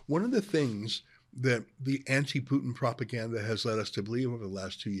 One of the things that the anti-Putin propaganda has led us to believe over the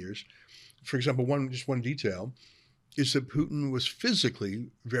last 2 years, for example, just one detail, is that Putin was physically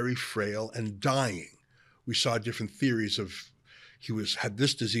very frail and dying. We saw different theories of he had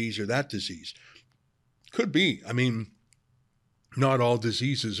this disease or that disease. Could be. I mean, not all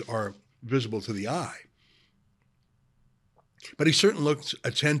diseases are visible to the eye. But he certainly looked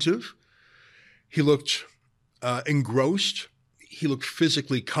attentive. He looked engrossed. He looked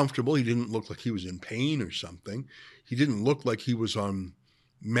physically comfortable. He didn't look like he was in pain or something. He didn't look like he was on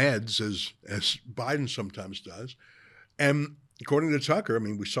meds as Biden sometimes does. And according to Tucker, I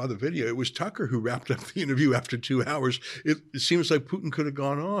mean, we saw the video. It was Tucker who wrapped up the interview after 2 hours. It seems like Putin could have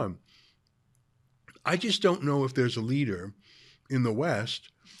gone on. I just don't know if there's a leader in the West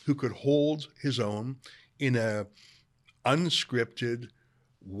who could hold his own in a unscripted,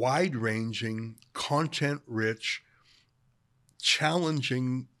 wide-ranging, content-rich,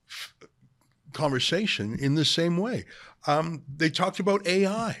 challenging conversation in the same way. They talked about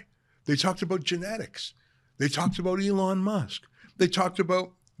AI. They talked about genetics. They talked about Elon Musk. They talked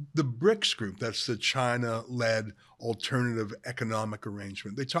about the BRICS group. That's the China-led alternative economic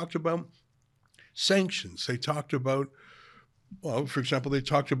arrangement. They talked about sanctions. They talked about, well, for example, they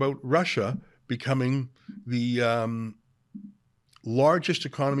talked about Russia becoming the largest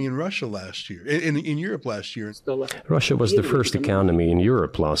economy in Russia last year, in Europe last year. Russia was the first economy in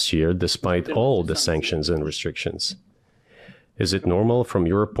Europe last year, despite all the sanctions and restrictions. Is it normal from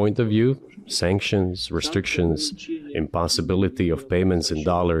your point of view? Sanctions, restrictions, impossibility of payments in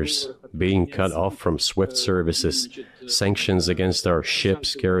dollars, being cut off from SWIFT services, sanctions against our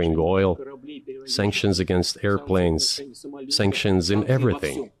ships carrying oil, sanctions against airplanes, sanctions in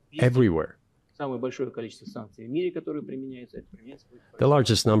everything, everywhere. The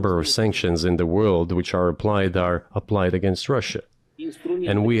largest number of sanctions in the world which are applied against Russia.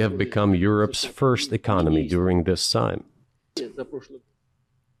 And we have become Europe's first economy during this time.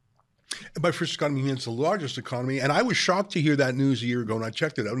 By first economy means the largest economy. And I was shocked to hear that news a year ago, and I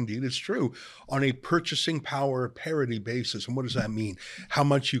checked it out. Indeed, it's true. On a purchasing power parity basis. And what does that mean? How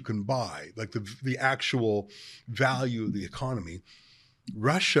much you can buy, like the actual value of the economy.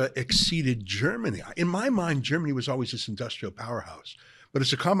 Russia exceeded Germany. In my mind, Germany was always this industrial powerhouse. but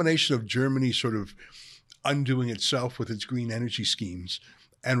it's a combination of Germany sort of undoing itself with its green energy schemes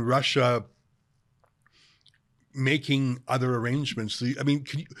and Russia making other arrangements. I mean,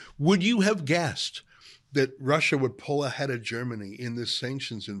 would you have guessed that Russia would pull ahead of Germany in this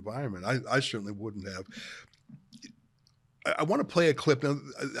sanctions environment? I certainly wouldn't have. I want to play a clip. Now,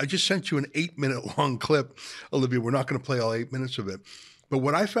 I just sent you an 8-minute long clip, Olivia. We're not going to play all 8 minutes of it. But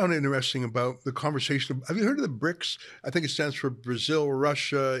what I found interesting about the conversation, have you heard of the BRICS? I think it stands for Brazil,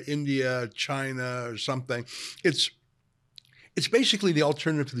 Russia, India, China, or something. It's basically the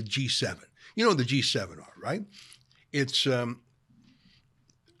alternative to the G7. You know what the G7 are, right? It's the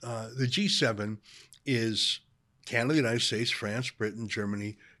G7 is Canada, the United States, France, Britain,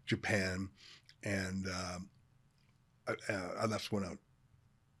 Germany, Japan, and I left one out.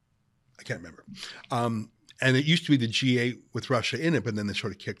 I can't remember. And it used to be the G8 with Russia in it, but then they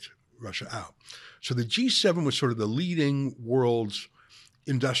sort of kicked Russia out. So the G7 was sort of the leading world's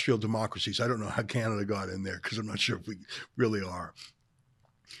industrial democracies. I don't know how Canada got in there because I'm not sure if we really are.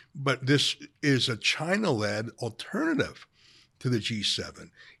 But this is a China-led alternative to the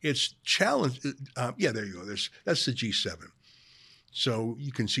G7. It's challenged. Yeah, there you go. That's the G7. So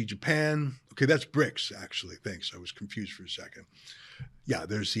you can see Japan. Okay, that's BRICS, actually. Thanks. I was confused for a second. Yeah,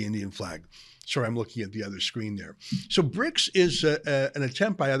 there's the Indian flag. Sorry, I'm looking at the other screen there. So BRICS is an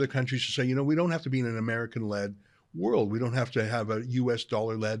attempt by other countries to say, you know, we don't have to be in an American-led world. We don't have to have a U.S.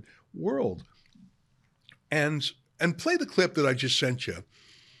 dollar-led world. And play the clip that I just sent you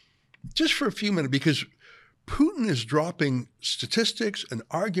just for a few minutes, because Putin is dropping statistics and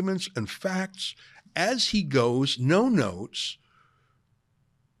arguments and facts as he goes, no notes.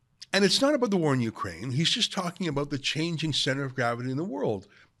 And it's not about the war in Ukraine. He's just talking about the changing center of gravity in the world.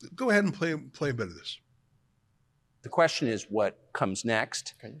 Go ahead and play a bit of this. The question is what comes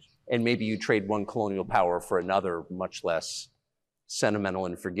next, and maybe you trade one colonial power for another, much less sentimental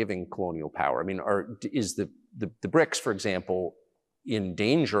and forgiving colonial power. I mean, is the BRICS, for example, in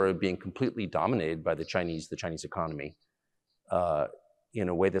danger of being completely dominated by the Chinese economy in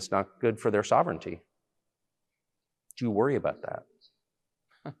a way that's not good for their sovereignty? Do you worry about that?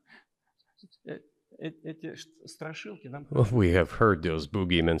 Well, we have heard those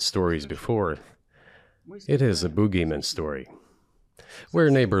boogeyman stories before. It is a boogeyman story. We're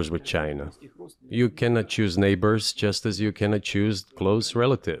neighbors with China. You cannot choose neighbors just as you cannot choose close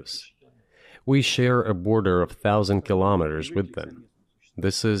relatives. We share a border of 1,000 kilometers with them.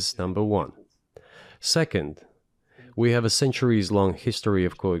 This is number one. Second, we have a centuries-long history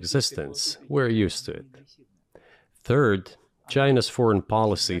of coexistence. We're used to it. Third, China's foreign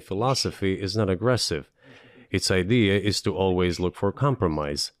policy philosophy is not aggressive. Its idea is to always look for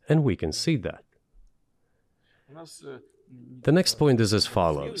compromise, and we can see that. The next point is as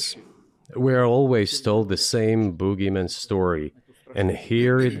follows. We are always told the same boogeyman story, and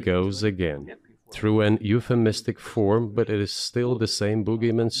here it goes again, through an euphemistic form, but it is still the same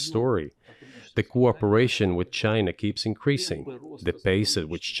boogeyman story. The cooperation with China keeps increasing. The pace at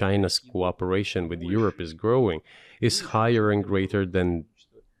which China's cooperation with Europe is growing is higher and greater than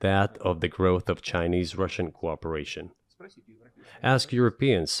that of the growth of Chinese-Russian cooperation. Ask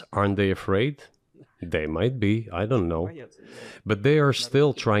Europeans, aren't they afraid? They might be, I don't know. But they are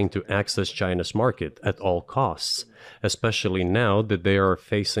still trying to access China's market at all costs, especially now that they are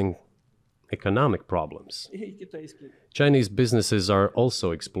facing economic problems. Chinese businesses are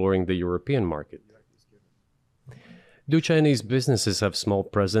also exploring the European market. Do Chinese businesses have small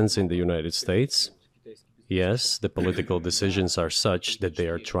presence in the United States? Yes, the political decisions are such that they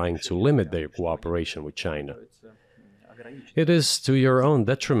are trying to limit their cooperation with China. It is to your own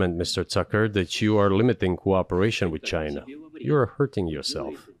detriment, Mr. Tucker, that you are limiting cooperation with China. You are hurting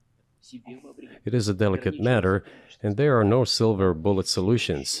yourself. It is a delicate matter, and there are no silver bullet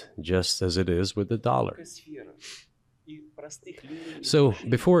solutions, just as it is with the dollar. So,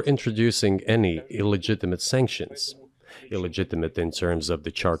 before introducing any illegitimate sanctions, illegitimate in terms of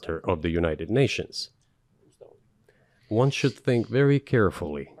the Charter of the United Nations, one should think very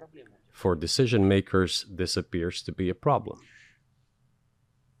carefully. For decision makers, this appears to be a problem.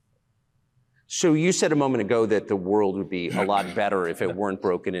 So you said a moment ago that the world would be a lot better if it weren't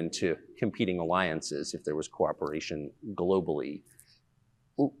broken into competing alliances, if there was cooperation globally.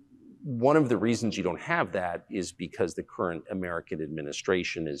 One of the reasons you don't have that is because the current American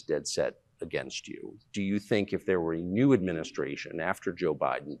administration is dead set against you. Do you think if there were a new administration after Joe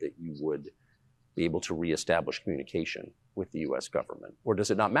Biden that you would be able to reestablish communication with the U.S. government? Or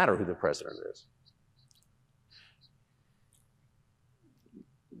does it not matter who the president is?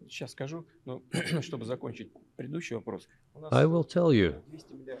 I will tell you,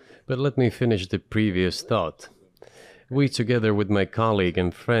 but let me finish the previous thought. We, together with my colleague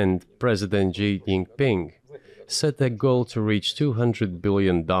and friend, President Xi Jinping, set a goal to reach $200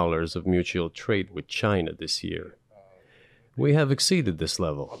 billion of mutual trade with China this year. We have exceeded this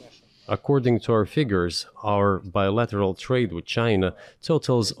level. According to our figures, our bilateral trade with China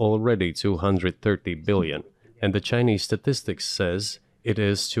totals already $230 billion, and the Chinese statistics says it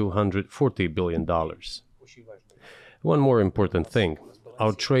is $240 billion. One more important thing.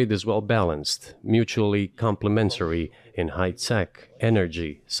 Our trade is well balanced, mutually complementary in high-tech,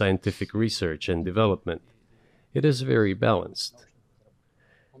 energy, scientific research and development. It is very balanced.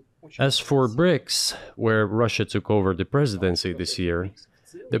 As for BRICS, where Russia took over the presidency this year,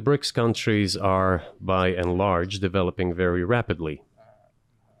 the BRICS countries are, by and large, developing very rapidly.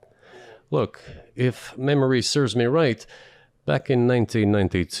 Look, if memory serves me right, back in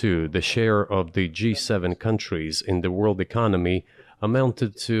 1992, the share of the G7 countries in the world economy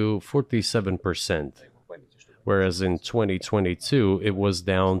amounted to 47%, whereas in 2022 it was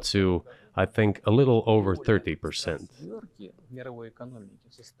down to, I think, a little over 30%.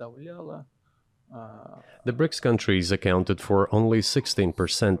 The BRICS countries accounted for only 16%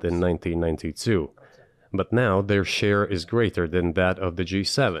 in 1992, but now their share is greater than that of the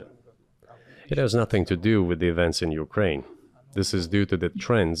G7. It has nothing to do with the events in Ukraine. This is due to the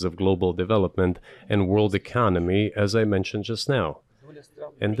trends of global development and world economy, as I mentioned just now.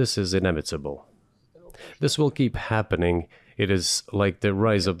 And this is inevitable. This will keep happening. It is like the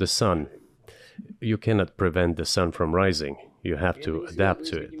rise of the sun. You cannot prevent the sun from rising. You have to adapt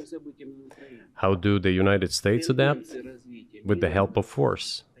to it. How do the United States adapt? With the help of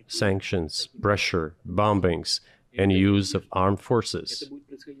force, sanctions, pressure, bombings, and use of armed forces.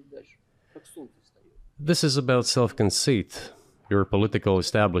 This is about self-conceit. Your political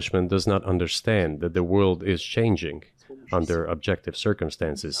establishment does not understand that the world is changing under objective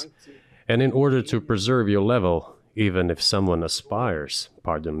circumstances. And in order to preserve your level, even if someone aspires,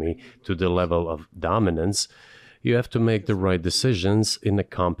 pardon me, to the level of dominance, you have to make the right decisions in a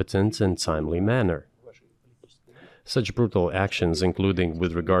competent and timely manner. Such brutal actions, including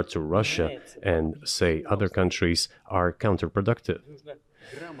with regard to Russia and, say, other countries, are counterproductive.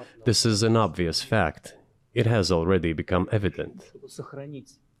 This is an obvious fact. It has already become evident.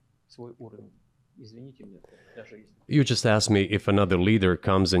 You just asked me if another leader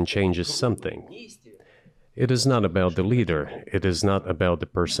comes and changes something. It is not about the leader. It is not about the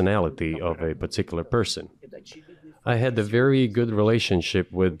personality of a particular person. I had a very good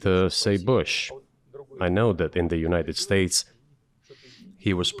relationship with, say, Bush. I know that in the United States,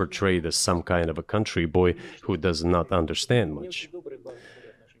 he was portrayed as some kind of a country boy who does not understand much.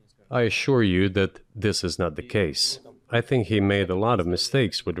 I assure you that this is not the case. I think he made a lot of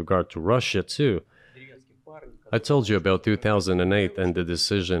mistakes with regard to Russia, too. I told you about 2008 and the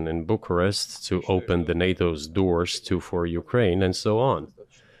decision in Bucharest to open the NATO's doors for Ukraine and so on.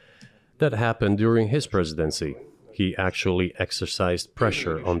 That happened during his presidency. He actually exercised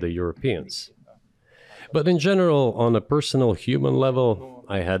pressure on the Europeans. But in general, on a personal human level,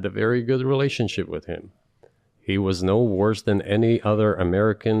 I had a very good relationship with him. He was no worse than any other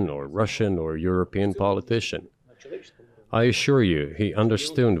American or Russian or European politician. I assure you, he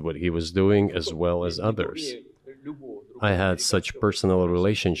understood what he was doing as well as others. I had such personal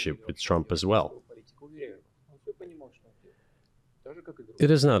relationship with Trump as well.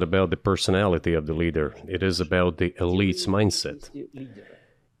 It is not about the personality of the leader. It is about the elite's mindset.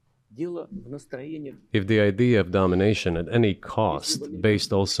 If the idea of domination at any cost,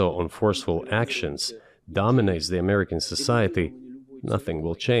 based also on forceful actions, dominates the American society, nothing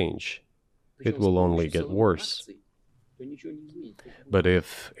will change. It will only get worse. But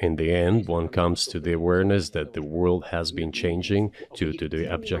if, in the end, one comes to the awareness that the world has been changing due to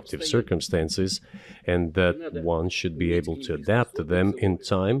the objective circumstances, and that one should be able to adapt to them in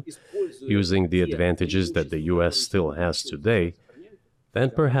time, using the advantages that the U.S. still has today, then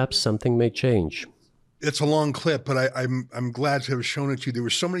perhaps something may change. It's a long clip, but I'm glad to have shown it to you. There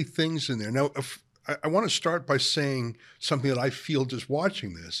were so many things in there. Now, I want to start by saying something that I feel just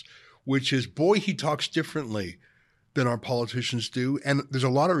watching this, which is, boy, he talks differently than our politicians do. And there's a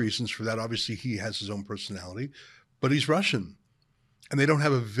lot of reasons for that. Obviously, he has his own personality, but he's Russian. And they don't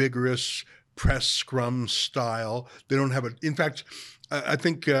have a vigorous press scrum style. They don't have in fact, I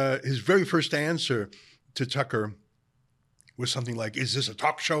think his very first answer to Tucker was something like, is this a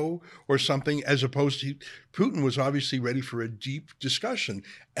talk show or something, as opposed to Putin was obviously ready for a deep discussion.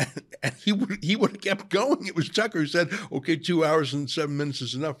 And he would have kept going. It was Tucker who said, okay, 2 hours and 7 minutes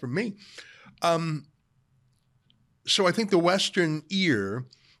is enough for me. So I think the Western ear,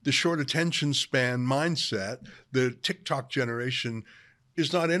 the short attention span mindset, the TikTok generation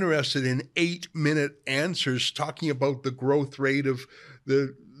is not interested in 8-minute answers talking about the growth rate of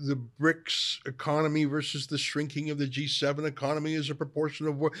the BRICS economy versus the shrinking of the G7 economy as a proportion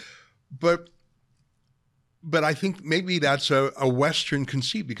of what. But I think maybe that's a Western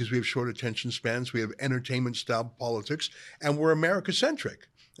conceit because we have short attention spans, we have entertainment-style politics, and we're America-centric.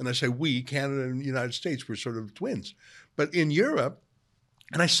 And I say we, Canada and the United States, we're sort of twins. But in Europe,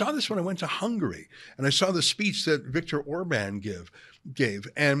 and I saw this when I went to Hungary, and I saw the speech that Viktor Orban gave,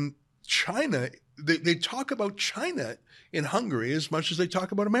 and China, they talk about China in Hungary as much as they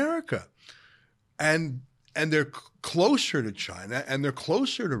talk about America. And they're closer to China, and they're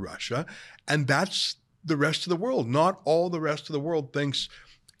closer to Russia, and that's the rest of the world. Not all the rest of the world thinks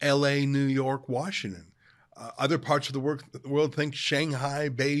LA, New York, Washington. Other parts of the world think Shanghai,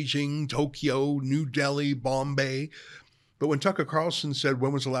 Beijing, Tokyo, New Delhi, Bombay. But when Tucker Carlson said,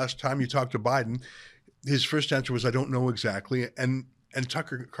 when was the last time you talked to Biden? His first answer was, I don't know exactly. And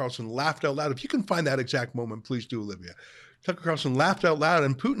Tucker Carlson laughed out loud. If you can find that exact moment, please do, Olivia. Tucker Carlson laughed out loud,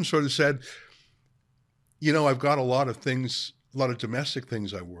 and Putin sort of said, you know, I've got a lot of things, a lot of domestic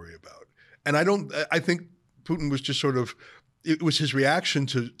things I worry about. And I think Putin was just sort of, it was his reaction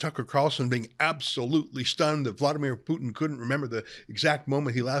to Tucker Carlson being absolutely stunned that Vladimir Putin couldn't remember the exact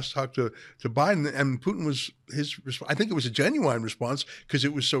moment he last talked to Biden. And Putin was I think it was a genuine response because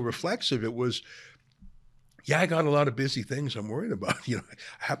it was so reflexive. It was, yeah, I got a lot of busy things I'm worried about. You know,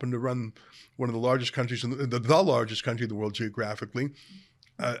 I happen to run one of the largest countries, the largest country in the world geographically,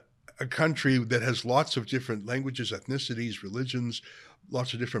 a country that has lots of different languages, ethnicities, religions,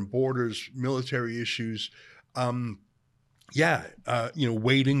 lots of different borders, military issues.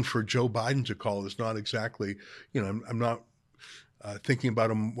 Waiting for Joe Biden to call is not exactly, I'm not thinking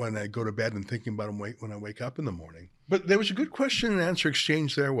about him when I go to bed and thinking about him when I wake up in the morning. But there was a good question and answer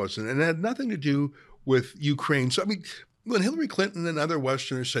exchange there, wasn't it? And it had nothing to do with Ukraine. So, I mean, when Hillary Clinton and other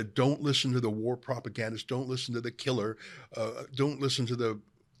Westerners said, don't listen to the war propagandist, don't listen to the killer, don't listen to the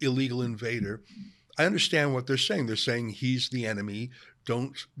illegal invader, I understand what they're saying. They're saying he's the enemy.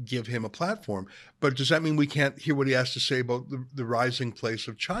 Don't give him a platform. But does that mean we can't hear what he has to say about the rising place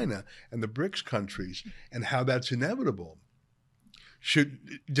of China and the BRICS countries and how that's inevitable?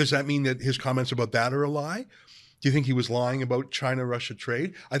 Does that mean that his comments about that are a lie? Do you think he was lying about China-Russia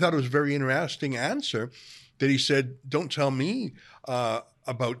trade? I thought it was a very interesting answer that he said, don't tell me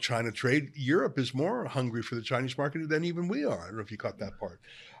about China trade. Europe is more hungry for the Chinese market than even we are. I don't know if you caught that part.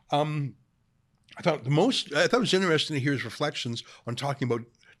 I thought it was interesting to hear his reflections on talking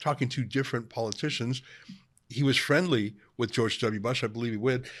to different politicians. He was friendly with George W. Bush, I believe he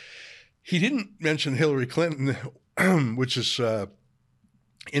would. He didn't mention Hillary Clinton, which is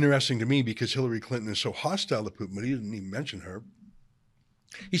interesting to me because Hillary Clinton is so hostile to Putin, but he didn't even mention her.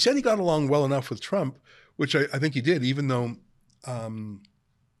 He said he got along well enough with Trump, which I think he did, even though,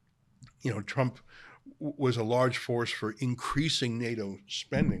 Trump was a large force for increasing NATO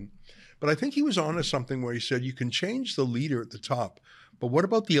spending. But I think he was onto something where he said, you can change the leader at the top, but what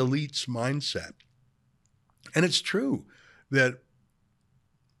about the elite's mindset? And it's true that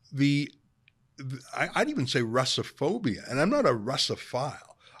I'd even say Russophobia, and I'm not a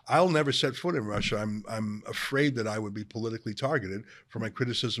Russophile. I'll never set foot in Russia. I'm afraid that I would be politically targeted for my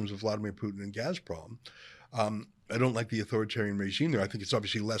criticisms of Vladimir Putin and Gazprom. I don't like the authoritarian regime there. I think it's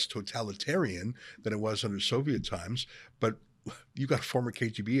obviously less totalitarian than it was under Soviet times, but you've got a former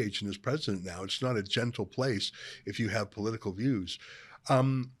KGB agent as president now. It's not a gentle place if you have political views.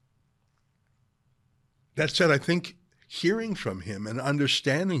 That said, I think hearing from him and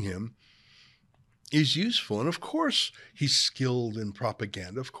understanding him is useful. And of course, he's skilled in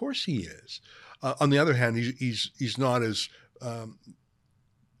propaganda. Of course he is. On the other hand, he's not as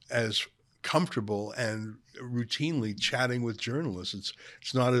comfortable and routinely chatting with journalists.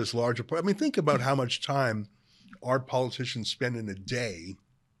 It's not as large a part. I mean, think about how much time our politicians spend in a day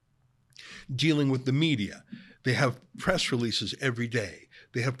dealing with the media. They have press releases every day.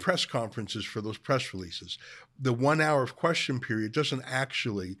 They have press conferences for those press releases. The 1 hour of question period doesn't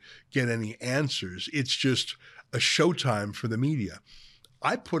actually get any answers. It's just a showtime for the media.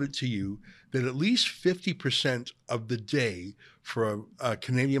 I put it to you that at least 50% of the day for a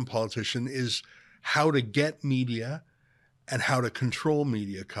Canadian politician is how to get media and how to control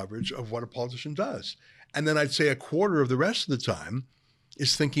media coverage of what a politician does. And then I'd say a quarter of the rest of the time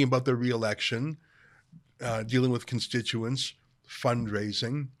is thinking about their reelection, dealing with constituents,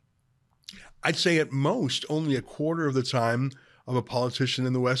 fundraising. I'd say at most only a quarter of the time of a politician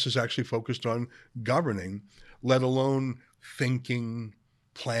in the West is actually focused on governing, let alone thinking,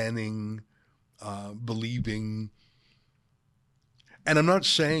 planning, believing. And I'm not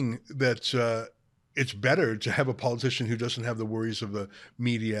saying that it's better to have a politician who doesn't have the worries of the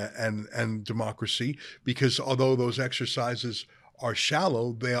media and democracy, because although those exercises are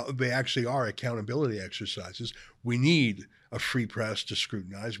shallow, they actually are accountability exercises. We need a free press to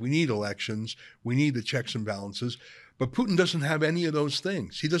scrutinize. We need elections. We need the checks and balances. But Putin doesn't have any of those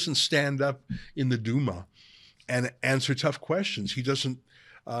things. He doesn't stand up in the Duma and answer tough questions. He doesn't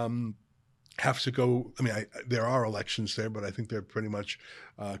have to go. I mean, there are elections there, but I think they're pretty much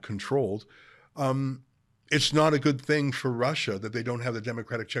controlled. It's not a good thing for Russia that they don't have the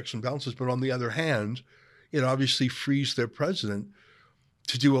democratic checks and balances. But on the other hand, it obviously frees their president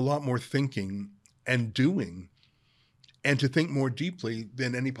to do a lot more thinking and doing, and to think more deeply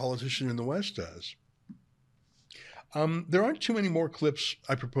than any politician in the West does. There aren't too many more clips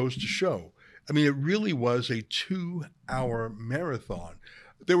I propose to show. I mean, it really was a 2-hour marathon.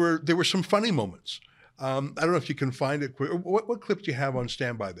 There were some funny moments. I don't know if you can find it. What clip do you have on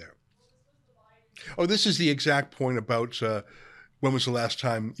standby there? Oh, this is the exact point about when was the last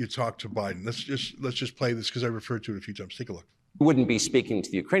time you talked to Biden. Let's just play this because I referred to it a few times. Take a look. You wouldn't be speaking to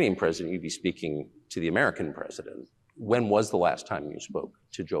the Ukrainian president, you'd be speaking to the American president. When was the last time you spoke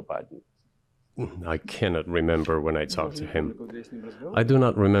to Joe Biden? I cannot remember when I talked to him. I do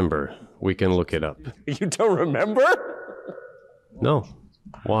not remember. We can look it up. You don't remember? No.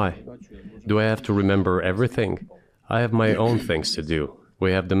 Why? Do I have to remember everything? I have my own things to do.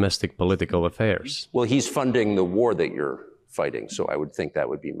 We have domestic political affairs. Well, he's funding the war that you're fighting, so I would think that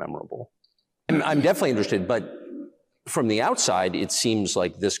would be memorable. I'm definitely interested, but from the outside, it seems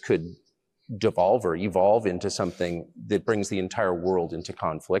like this could devolve or evolve into something that brings the entire world into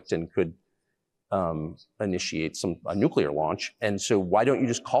conflict and could initiate a nuclear launch. And so why don't you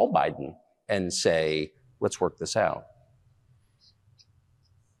just call Biden and say, let's work this out?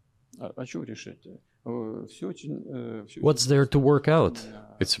 What's there to work out?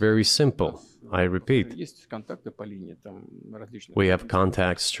 It's very simple. I repeat. We have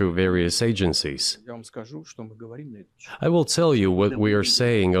contacts through various agencies. I will tell you what we are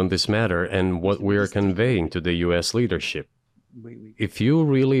saying on this matter and what we are conveying to the US leadership. If you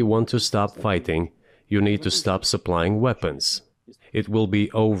really want to stop fighting, you need to stop supplying weapons. It will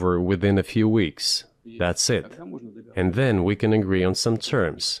be over within a few weeks. That's it. And then we can agree on some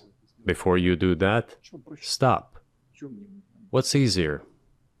terms. Before you do that, stop. What's easier?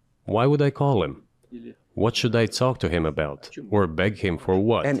 Why would I call him? What should I talk to him about? Or beg him for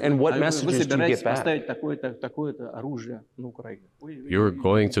what? And what messages do you get back? You're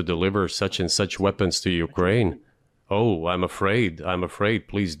going to deliver such and such weapons to Ukraine? Oh, I'm afraid,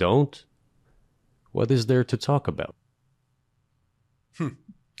 please don't. What is there to talk about?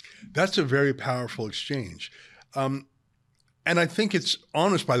 That's a very powerful exchange. And I think it's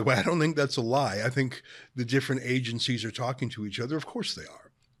honest, by the way. I don't think that's a lie. I think the different agencies are talking to each other. Of course they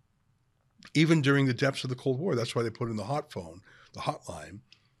are. Even during the depths of the Cold War, that's why they put in the hotline.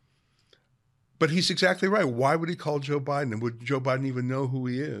 But he's exactly right. Why would he call Joe Biden? And would Joe Biden even know who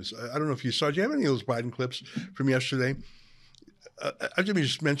he is? I don't know if you saw. Do you have any of those Biden clips from yesterday? Let me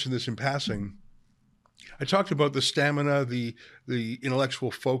just mention this in passing. I talked about the stamina, the intellectual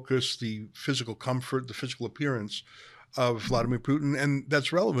focus, the physical comfort, the physical appearance of Vladimir Putin. And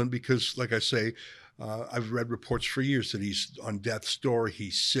that's relevant because, like I say, I've read reports for years that he's on death's door,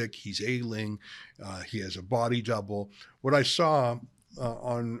 he's sick, he's ailing, he has a body double. What I saw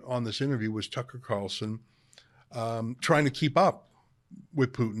on this interview was Tucker Carlson trying to keep up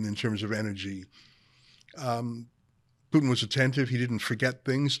with Putin in terms of energy. Putin was attentive. He didn't forget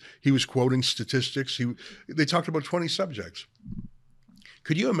things. He was quoting statistics. They talked about 20 subjects.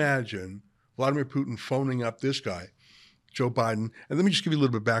 Could you imagine Vladimir Putin phoning up this guy, Joe Biden? And let me just give you a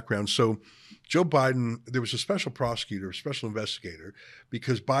little bit of background. So Joe Biden, there was a special prosecutor, a special investigator,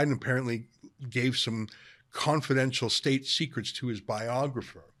 because Biden apparently gave some confidential state secrets to his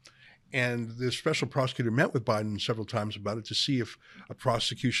biographer. And the special prosecutor met with Biden several times about it to see if a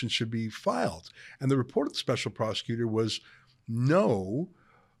prosecution should be filed. And the report of the special prosecutor was no,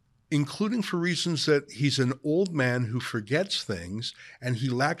 including for reasons that he's an old man who forgets things and he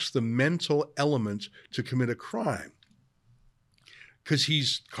lacks the mental element to commit a crime because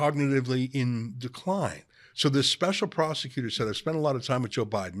he's cognitively in decline. So this special prosecutor said, I've spent a lot of time with Joe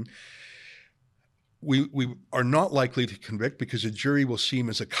Biden. We are not likely to convict because a jury will see him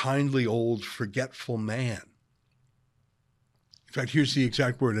as a kindly old forgetful man. In fact, here's the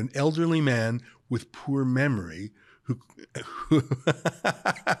exact word, an elderly man with poor memory who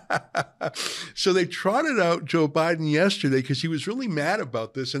So they trotted out Joe Biden yesterday because he was really mad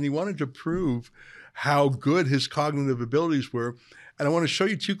about this and he wanted to prove how good his cognitive abilities were. And I want to show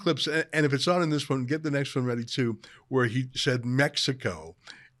you two clips, and if it's not in this one, get the next one ready too, where he said Mexico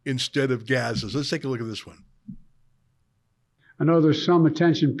instead of Gaza's. Let's take a look at this one. I know there's some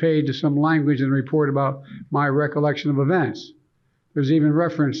attention paid to some language in the report about my recollection of events. There's even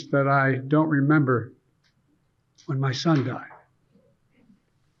reference that I don't remember when my son died.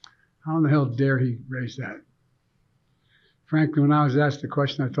 How in the hell dare he raise that? Frankly, when I was asked the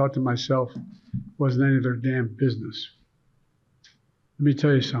question, I thought to myself, it wasn't any of their damn business. Let me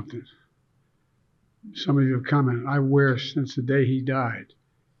tell you something. Some of you have commented, I wear since the day he died,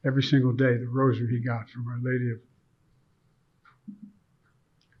 every single day, the rosary he got from Our Lady of.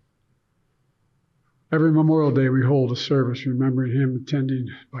 Every Memorial Day, we hold a service remembering him, attended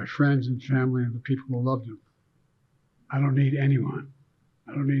by friends and family and the people who loved him. I don't need anyone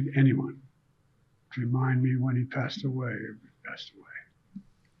to remind me when he passed away or passed away.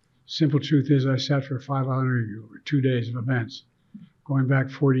 Simple truth is I sat for a 5-hour interview over 2 days of events going back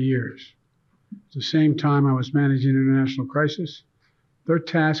 40 years. At the same time I was managing international crisis, their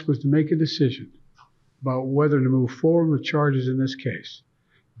task was to make a decision about whether to move forward with charges in this case.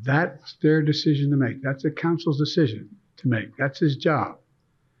 That's their decision to make. That's the council's decision to make. That's his job.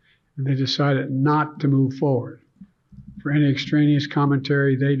 And they decided not to move forward. For any extraneous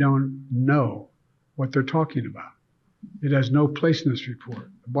commentary, they don't know what they're talking about. It has no place in this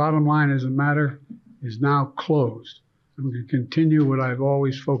report. The bottom line is the matter is now closed. I'm going to continue what I've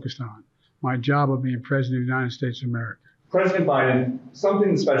always focused on, my job of being President of the United States of America. President Biden,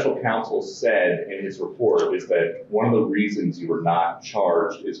 something the special counsel said in his report is that one of the reasons you were not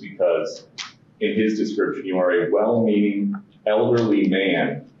charged is because, in his description, you are a well-meaning elderly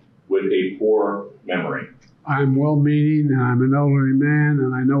man with a poor memory. I'm well-meaning, and I'm an elderly man,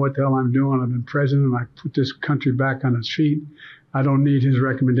 and I know what the hell I'm doing. I've been president, and I put this country back on its feet. I don't need his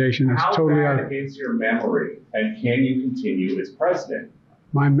recommendation. It's How totally bad is your memory, and can you continue as president?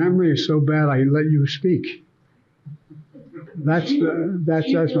 My memory is so bad, I let you speak. That's your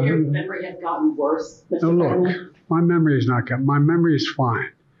memory has gotten worse, Mr. No, President? look, my memory is not good. My memory is fine.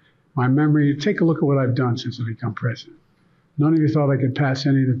 My memory, take a look at what I've done since I become president. None of you thought I could pass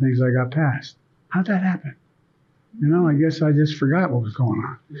any of the things I got passed. How'd that happen? You know, I guess I just forgot what was going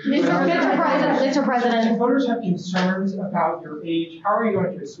on. Mr. President. Voters have concerns about your age. How are you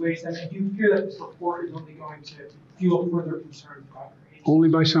going to assuage them? And do you fear that this report is only going to fuel further concerns about your age? Only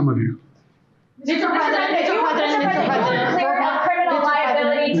by some of you. Mr. President, cleared up criminal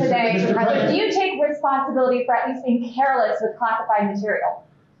liability today. Do you take responsibility for at least being careless with classified material?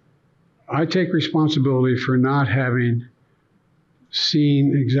 I take responsibility for not having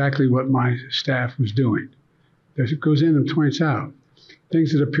seen exactly what my staff was doing. It goes in and points out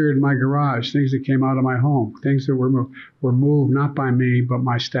things that appeared in my garage, things that came out of my home, things that were moved not by me, but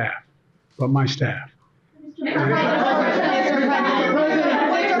my staff.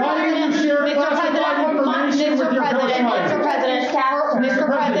 Mr.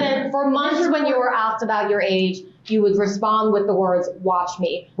 President, for months when you were asked about your age, you would respond with the words, watch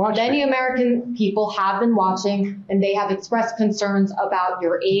me. Many American people have been watching, and they have expressed concerns about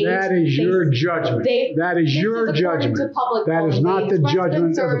your age. That is your judgment. That is your judgment. That is not the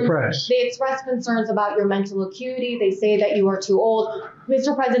judgment of the press. They express concerns about your mental acuity. They say that you are too old.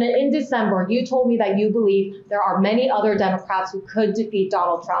 Mr. President, in December, you told me that you believe there are many other Democrats who could defeat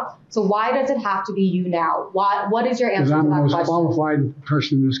Donald Trump. So why does it have to be you now? What is your answer to that question? Because I'm the most qualified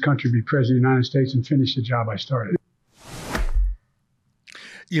person in this country to be President of the United States and finish the job I started.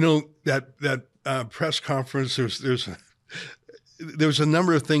 You know, that press conference, there was a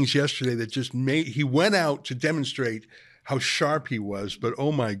number of things yesterday that just he went out to demonstrate how sharp he was, but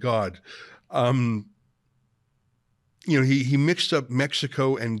oh my God. You know, he mixed up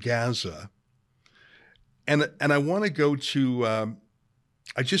Mexico and Gaza. And I want to go to,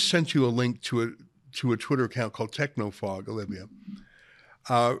 I just sent you a link to a Twitter account called Technofog, Olivia,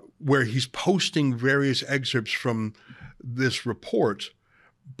 where he's posting various excerpts from this report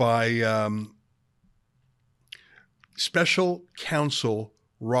by Special Counsel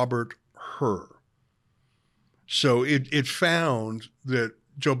Robert Hur. So it found that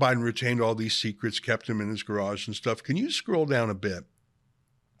Joe Biden retained all these secrets, kept them in his garage and stuff. Can you scroll down a bit?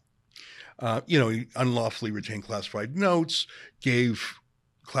 You know, he unlawfully retained classified notes, gave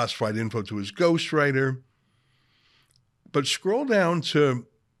classified info to his ghostwriter. But scroll down to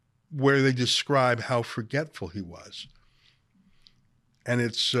where they describe how forgetful he was. And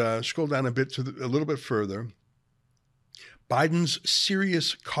it's scroll down a little bit further. Biden's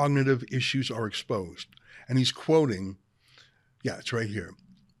serious cognitive issues are exposed. And he's quoting, yeah, it's right here.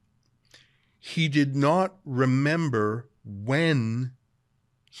 He did not remember when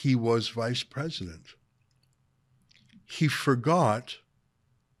he was vice president. He forgot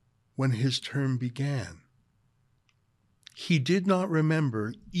when his term began. he did not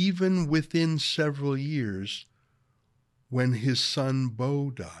remember, even within several years, when his son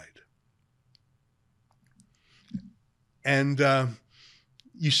Beau died. And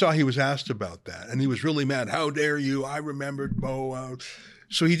you saw he was asked about that, and he was really mad. How dare you? I remembered Beau.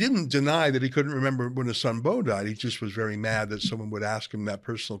 So he didn't deny that he couldn't remember when his son Beau died. He just was very mad that someone would ask him that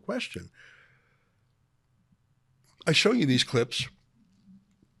personal question. I show you these clips,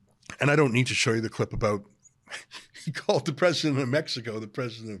 and I don't need to show you the clip about he called the president of Mexico the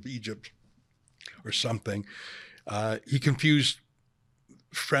president of Egypt or something. He confused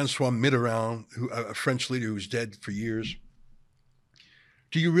Francois Mitterrand, a French leader who was dead for years.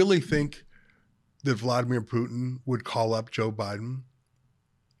 Do you really think that Vladimir Putin would call up Joe Biden?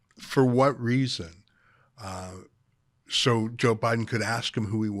 For what reason? So Joe Biden could ask him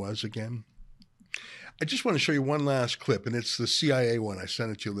who he was again? I just want to show you one last clip, and it's the CIA one. I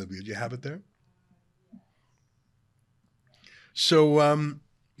sent it to you, Olivia. Do you have it there? So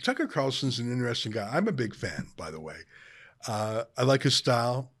Tucker Carlson's an interesting guy. I'm a big fan, by the way. I like his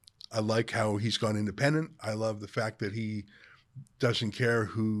style. I like how he's gone independent. I love the fact that he doesn't care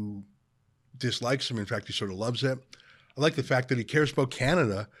who dislikes him. In fact, he sort of loves it. I like the fact that he cares about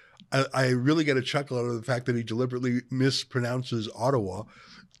Canada. I really get a chuckle out of the fact that he deliberately mispronounces Ottawa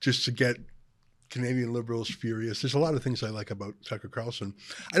just to get Canadian liberals furious. There's a lot of things I like about Tucker Carlson.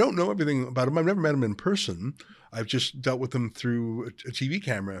 I don't know everything about him. I've never met him in person. I've just dealt with him through a TV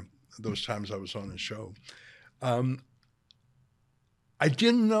camera those times I was on his show. I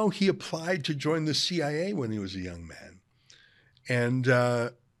didn't know he applied to join the CIA when he was a young man. And,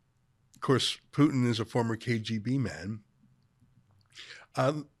 of course, Putin is a former KGB man.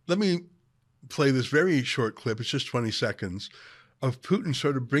 Let me play this very short clip. It's just 20 seconds of Putin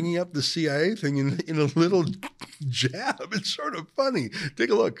sort of bringing up the CIA thing in a little jab. It's sort of funny. Take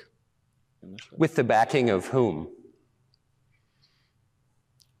a look. With the backing of whom?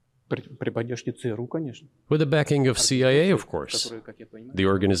 With the backing of CIA, of course. The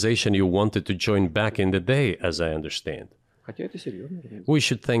organization you wanted to join back in the day, as I understand. We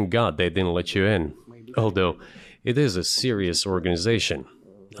should thank God they didn't let you in. Although, it is a serious organization.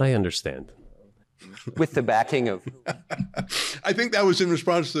 I understand. With the backing of... I think that was in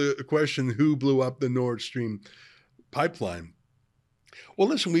response to the question, who blew up the Nord Stream pipeline? Well,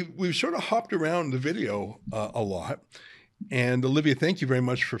 listen, we've sort of hopped around the video a lot. And Olivia, thank you very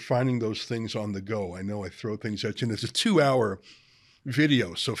much for finding those things on the go. I know I throw things at you, and it's a 2-hour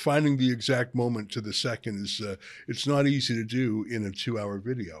video. So finding the exact moment to the second is, it's not easy to do in a 2-hour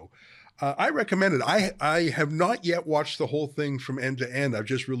video. I recommend it. I have not yet watched the whole thing from end to end. I've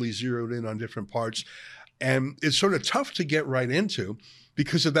just really zeroed in on different parts. And it's sort of tough to get right into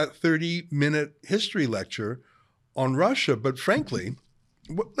because of that 30-minute history lecture on Russia. But frankly,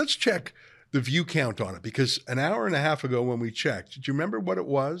 let's check the view count on it, because an hour and a half ago when we checked, do you remember what it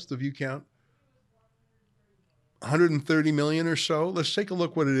was, the view count? 130 million or so. Let's take a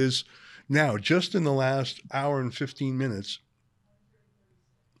look what it is now, just in the last hour and 15 minutes.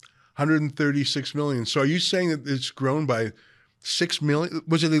 136 million. So are you saying that it's grown by 6 million?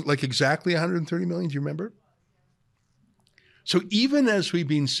 Was it like exactly 130 million? Do you remember? So even as we've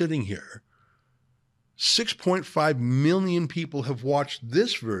been sitting here, 6.5 million people have watched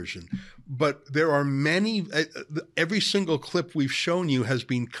this version, but there are many, every single clip we've shown you has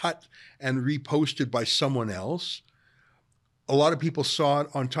been cut and reposted by someone else. A lot of people saw it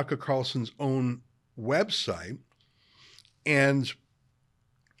on Tucker Carlson's own website. And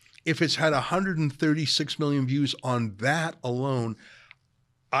if it's had 136 million views on that alone,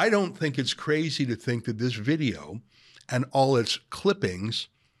 I don't think it's crazy to think that this video and all its clippings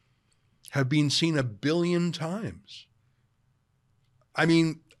have been seen 1 billion times. I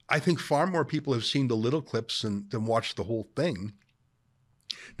mean, I think far more people have seen the little clips than watched the whole thing.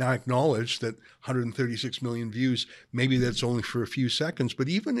 Now, I acknowledge that 136 million views, maybe that's only for a few seconds, but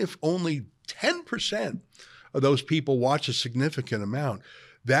even if only 10% of those people watch a significant amount,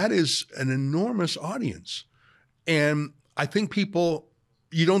 that is an enormous audience. And I think people,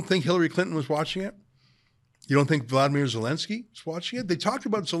 you don't think Hillary Clinton was watching it? You don't think Vladimir Zelensky is watching it? They talked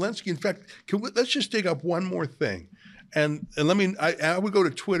about Zelensky. In fact, let's just dig up one more thing. And I would go to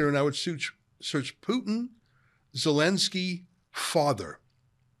Twitter and I would search Putin, Zelensky, father.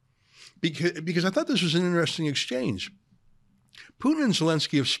 Because I thought this was an interesting exchange. Putin and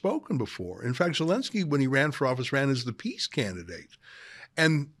Zelensky have spoken before. In fact, Zelensky, when he ran for office, ran as the peace candidate.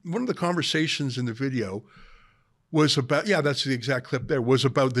 And one of the conversations in the video was about, yeah, that's the exact clip there, was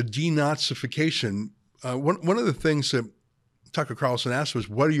about the denazification. One of the things that Tucker Carlson asked was,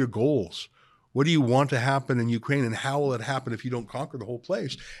 what are your goals What do you want to happen in Ukraine, and how will it happen if you don't conquer the whole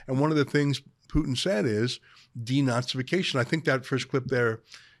place? And one of the things Putin said is denazification. I think that first clip there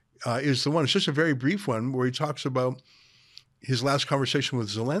is the one. It's just a very brief one where he talks about his last conversation with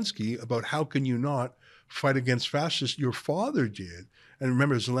Zelensky about how can you not fight against fascists? Your father did. And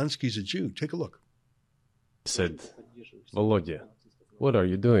remember, Zelensky's a Jew. Take a look. Said, Volodya, what are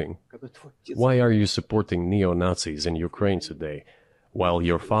you doing? Why are you supporting neo-Nazis in Ukraine today, while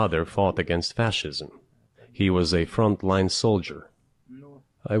your father fought against fascism? He was a frontline soldier.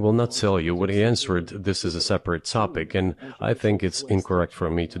 I will not tell you what he answered. This is a separate topic, and I think it's incorrect for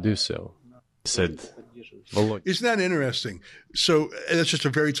me to do so. Said, Volodya. Isn't that interesting? So that's just a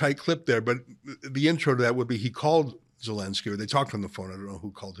very tight clip there, but the intro to that would be he called Zelensky, or they talked on the phone, I don't know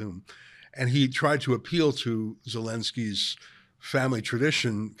who called whom, and he tried to appeal to Zelensky's family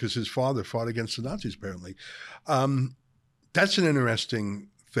tradition because his father fought against the Nazis, apparently. That's an interesting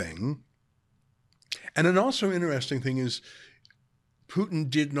thing. And an also interesting thing is Putin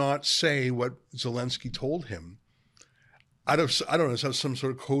did not say what Zelensky told him. I don't know, is that some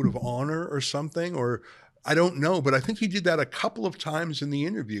sort of code of honor or something? Or I don't know, but I think he did that a couple of times in the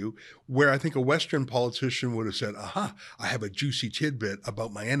interview where I think a Western politician would have said, aha, I have a juicy tidbit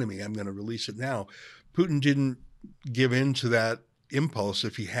about my enemy. I'm going to release it now. Putin didn't give in to that impulse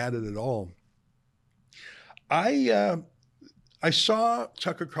if he had it at all. I saw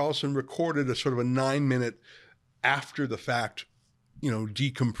Tucker Carlson recorded a sort of a 9-minute after the fact,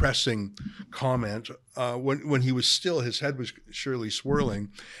 decompressing comment when he was still, his head was surely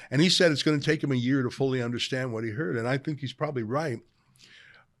swirling. And he said it's going to take him a year to fully understand what he heard. And I think he's probably right.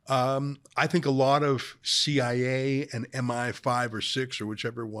 I think a lot of CIA and MI5 or 6 or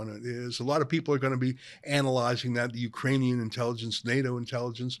whichever one it is, a lot of people are going to be analyzing that, the Ukrainian intelligence, NATO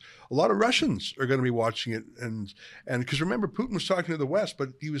intelligence. A lot of Russians are going to be watching it. And because remember, Putin was talking to the West, but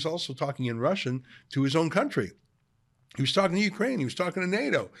he was also talking in Russian to his own country. He was talking to Ukraine. He was talking to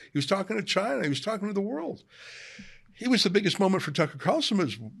NATO. He was talking to China. He was talking to the world. It was the biggest moment for Tucker Carlson. It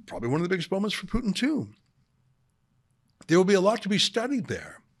was probably one of the biggest moments for Putin, too. There will be a lot to be studied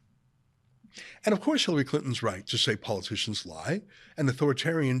there. And of course, Hillary Clinton's right to say politicians lie, and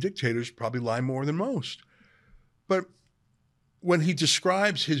authoritarian dictators probably lie more than most. But when he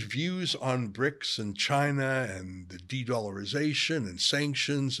describes his views on BRICS and China and the de-dollarization and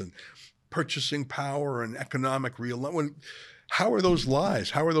sanctions and purchasing power and economic how are those lies?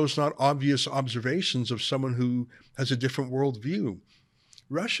 How are those not obvious observations of someone who has a different worldview?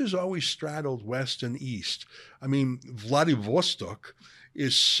 Russia's always straddled West and East. I mean, Vladivostok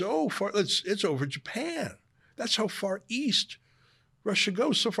is so far, it's over Japan. That's how far east Russia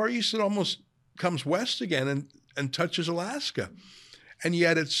goes. So far east, it almost comes west again and touches Alaska. And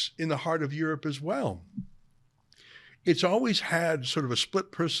yet it's in the heart of Europe as well. It's always had sort of a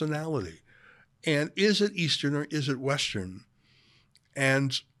split personality. And is it Eastern or is it Western?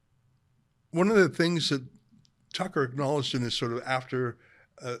 And one of the things that Tucker acknowledged in his sort of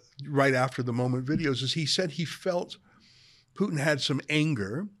right after the moment videos is he said he felt Putin had some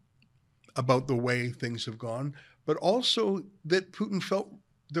anger about the way things have gone, but also that Putin felt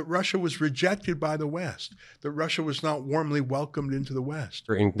that Russia was rejected by the West, that Russia was not warmly welcomed into the West.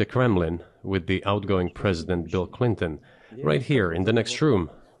 In the Kremlin with the outgoing President Bill Clinton, right here in the next room,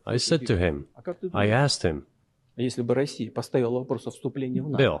 I said to him, I asked him, Bill,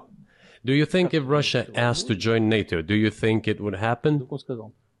 do you think if Russia asked to join NATO, do you think it would happen?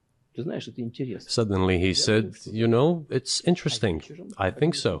 Suddenly he said, it's interesting. I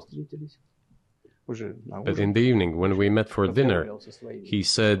think so. But in the evening, when we met for dinner, he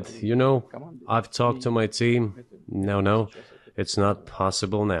said, I've talked to my team. No, it's not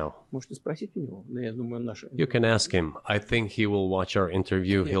possible now. You can ask him. I think he will watch our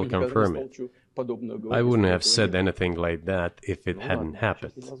interview. He'll confirm it. I wouldn't have said anything like that if it hadn't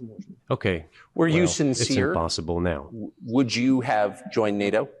happened. Okay. Were you sincere? It's impossible now. Would you have joined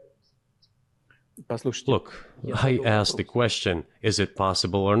NATO? Look, I asked the question, is it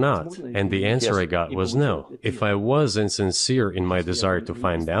possible or not? And the answer I got was no. If I was insincere in my desire to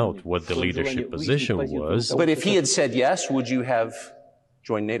find out what the leadership position was... But if he had said yes, would you have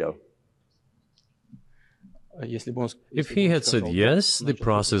joined NATO? If he had said yes, the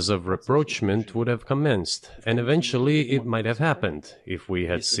process of rapprochement would have commenced, and eventually it might have happened if we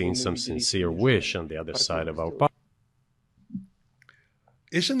had seen some sincere wish on the other side of our party.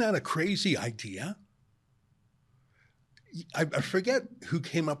 Isn't that a crazy idea? I forget who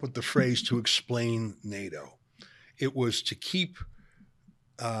came up with the phrase to explain NATO. It was to keep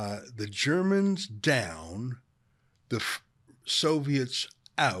the Germans down, the Soviets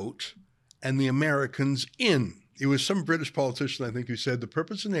out, and the Americans in. It was some British politician, I think, who said the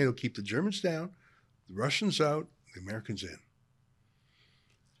purpose of NATO, keep the Germans down, the Russians out, the Americans in.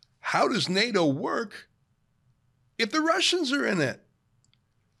 How does NATO work if the Russians are in it?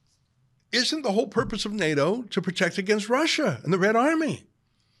 Isn't the whole purpose of NATO to protect against Russia and the Red Army?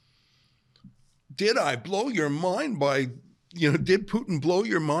 Did I blow your mind by, did Putin blow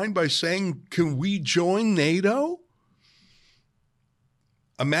your mind by saying, can we join NATO?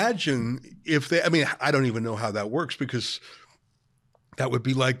 Imagine if they, I don't even know how that works, because that would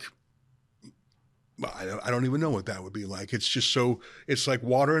be like, I don't even know what that would be like. It's just it's like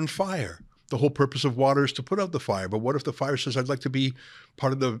water and fire. The whole purpose of water is to put out the fire. But what if the fire says, I'd like to be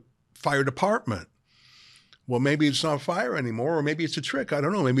part of the fire department? Well, maybe it's not fire anymore, or maybe it's a trick. I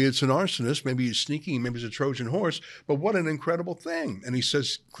don't know. Maybe it's an arsonist. Maybe he's sneaking. Maybe it's a Trojan horse. But what an incredible thing. And he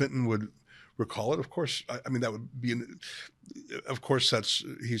says Clinton would recall it. Of course, that would be, of course,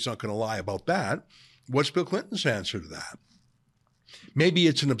 he's not going to lie about that. What's Bill Clinton's answer to that? Maybe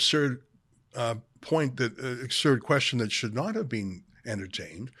it's an absurd absurd question that should not have been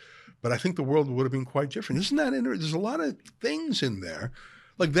entertained, but I think the world would have been quite different. Isn't that interesting? There's a lot of things in there.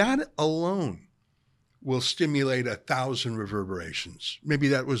 Like that alone will stimulate 1,000 reverberations. Maybe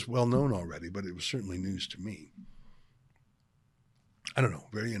that was well known already, but it was certainly news to me. I don't know,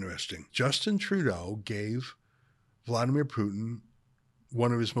 very interesting. Justin Trudeau gave Vladimir Putin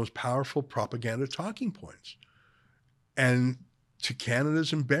one of his most powerful propaganda talking points. And to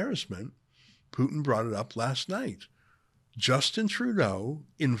Canada's embarrassment, Putin brought it up last night. Justin Trudeau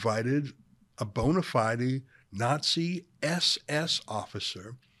invited a bona fide Nazi SS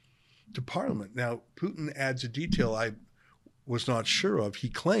officer to Parliament. Now, Putin adds a detail I was not sure of. He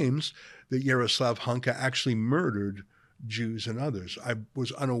claims that Yaroslav Hunka actually murdered Jews and others. I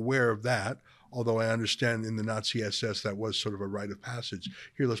was unaware of that, although I understand in the Nazi SS that was sort of a rite of passage.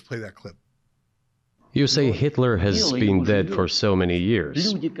 Here, let's play that clip. You say Hitler has been dead for so many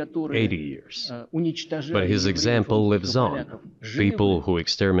years, 80 years. But his example lives on. People who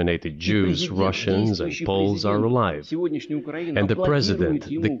exterminated Jews, Russians, and Poles are alive. And the president,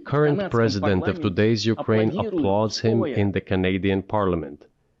 the current president of today's Ukraine, applauds him in the Canadian Parliament,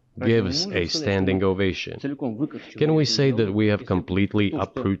 gives a standing ovation. Can we say that we have completely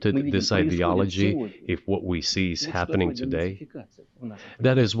uprooted this ideology if what we see is happening today?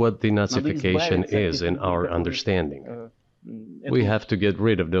 That is what denazification is in our understanding. We have to get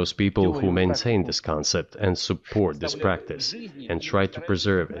rid of those people who maintain this concept and support this practice and try to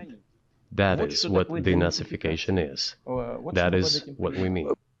preserve it. That is what denazification is. That is what we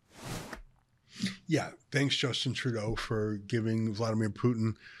mean. Yeah, thanks, Justin Trudeau, for giving Vladimir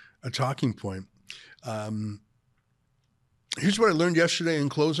Putin a talking point. Here's what I learned yesterday in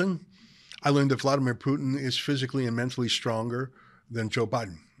closing. I learned that Vladimir Putin is physically and mentally stronger than Joe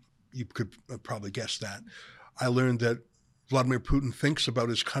Biden. You could probably guess that. I learned that Vladimir Putin thinks about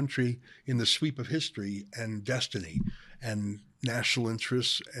his country in the sweep of history and destiny and national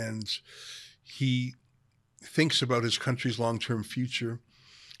interests, and he thinks about his country's long-term future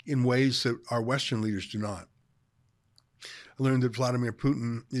in ways that our Western leaders do not. I learned that Vladimir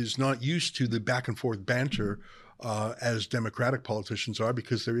Putin is not used to the back and forth banter as democratic politicians are,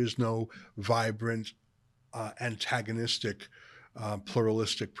 because there is no vibrant, antagonistic,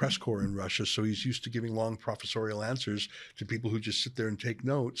 pluralistic press corps in Russia. So he's used to giving long professorial answers to people who just sit there and take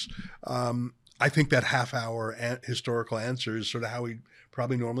notes. I think that half-hour historical answer is sort of how he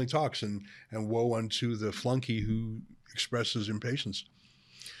probably normally talks, and woe unto the flunky who expresses impatience.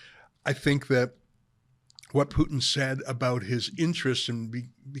 I think that what Putin said about his interest in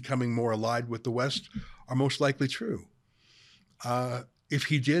becoming more allied with the West are most likely true. If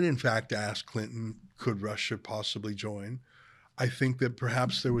he did, in fact, ask Clinton, could Russia possibly join, I think that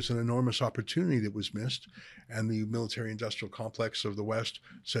perhaps there was an enormous opportunity that was missed, and the military-industrial complex of the West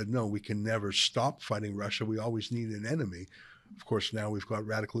said, no, we can never stop fighting Russia. We always need an enemy. Of course, now we've got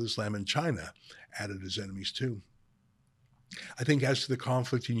radical Islam and China added as enemies too. I think as to the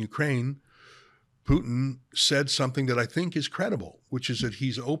conflict in Ukraine, Putin said something that I think is credible, which is that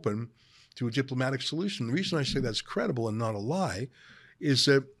he's open to a diplomatic solution. The reason I say that's credible and not a lie is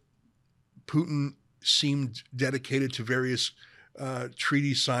that Putin seemed dedicated to various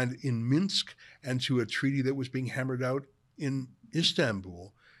treaties signed in Minsk and to a treaty that was being hammered out in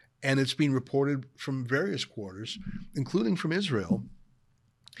Istanbul. And it's been reported from various quarters, including from Israel,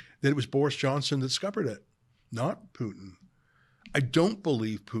 that it was Boris Johnson that scuppered it, not Putin. I don't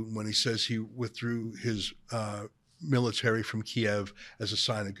believe Putin when he says he withdrew his military from Kiev as a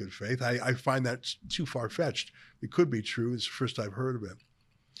sign of good faith. I find that too far-fetched. It could be true. It's the first I've heard of it.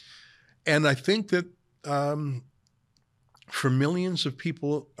 And I think that For millions of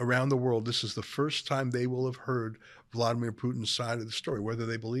people around the world, this is the first time they will have heard Vladimir Putin's side of the story. Whether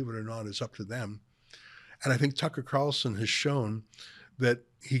they believe it or not is up to them. And I think Tucker Carlson has shown that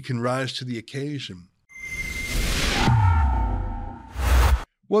he can rise to the occasion.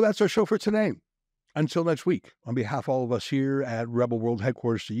 Well, that's our show for today. Until next week, on behalf of all of us here at Rebel World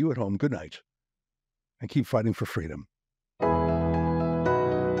Headquarters to you at home, good night, and keep fighting for freedom.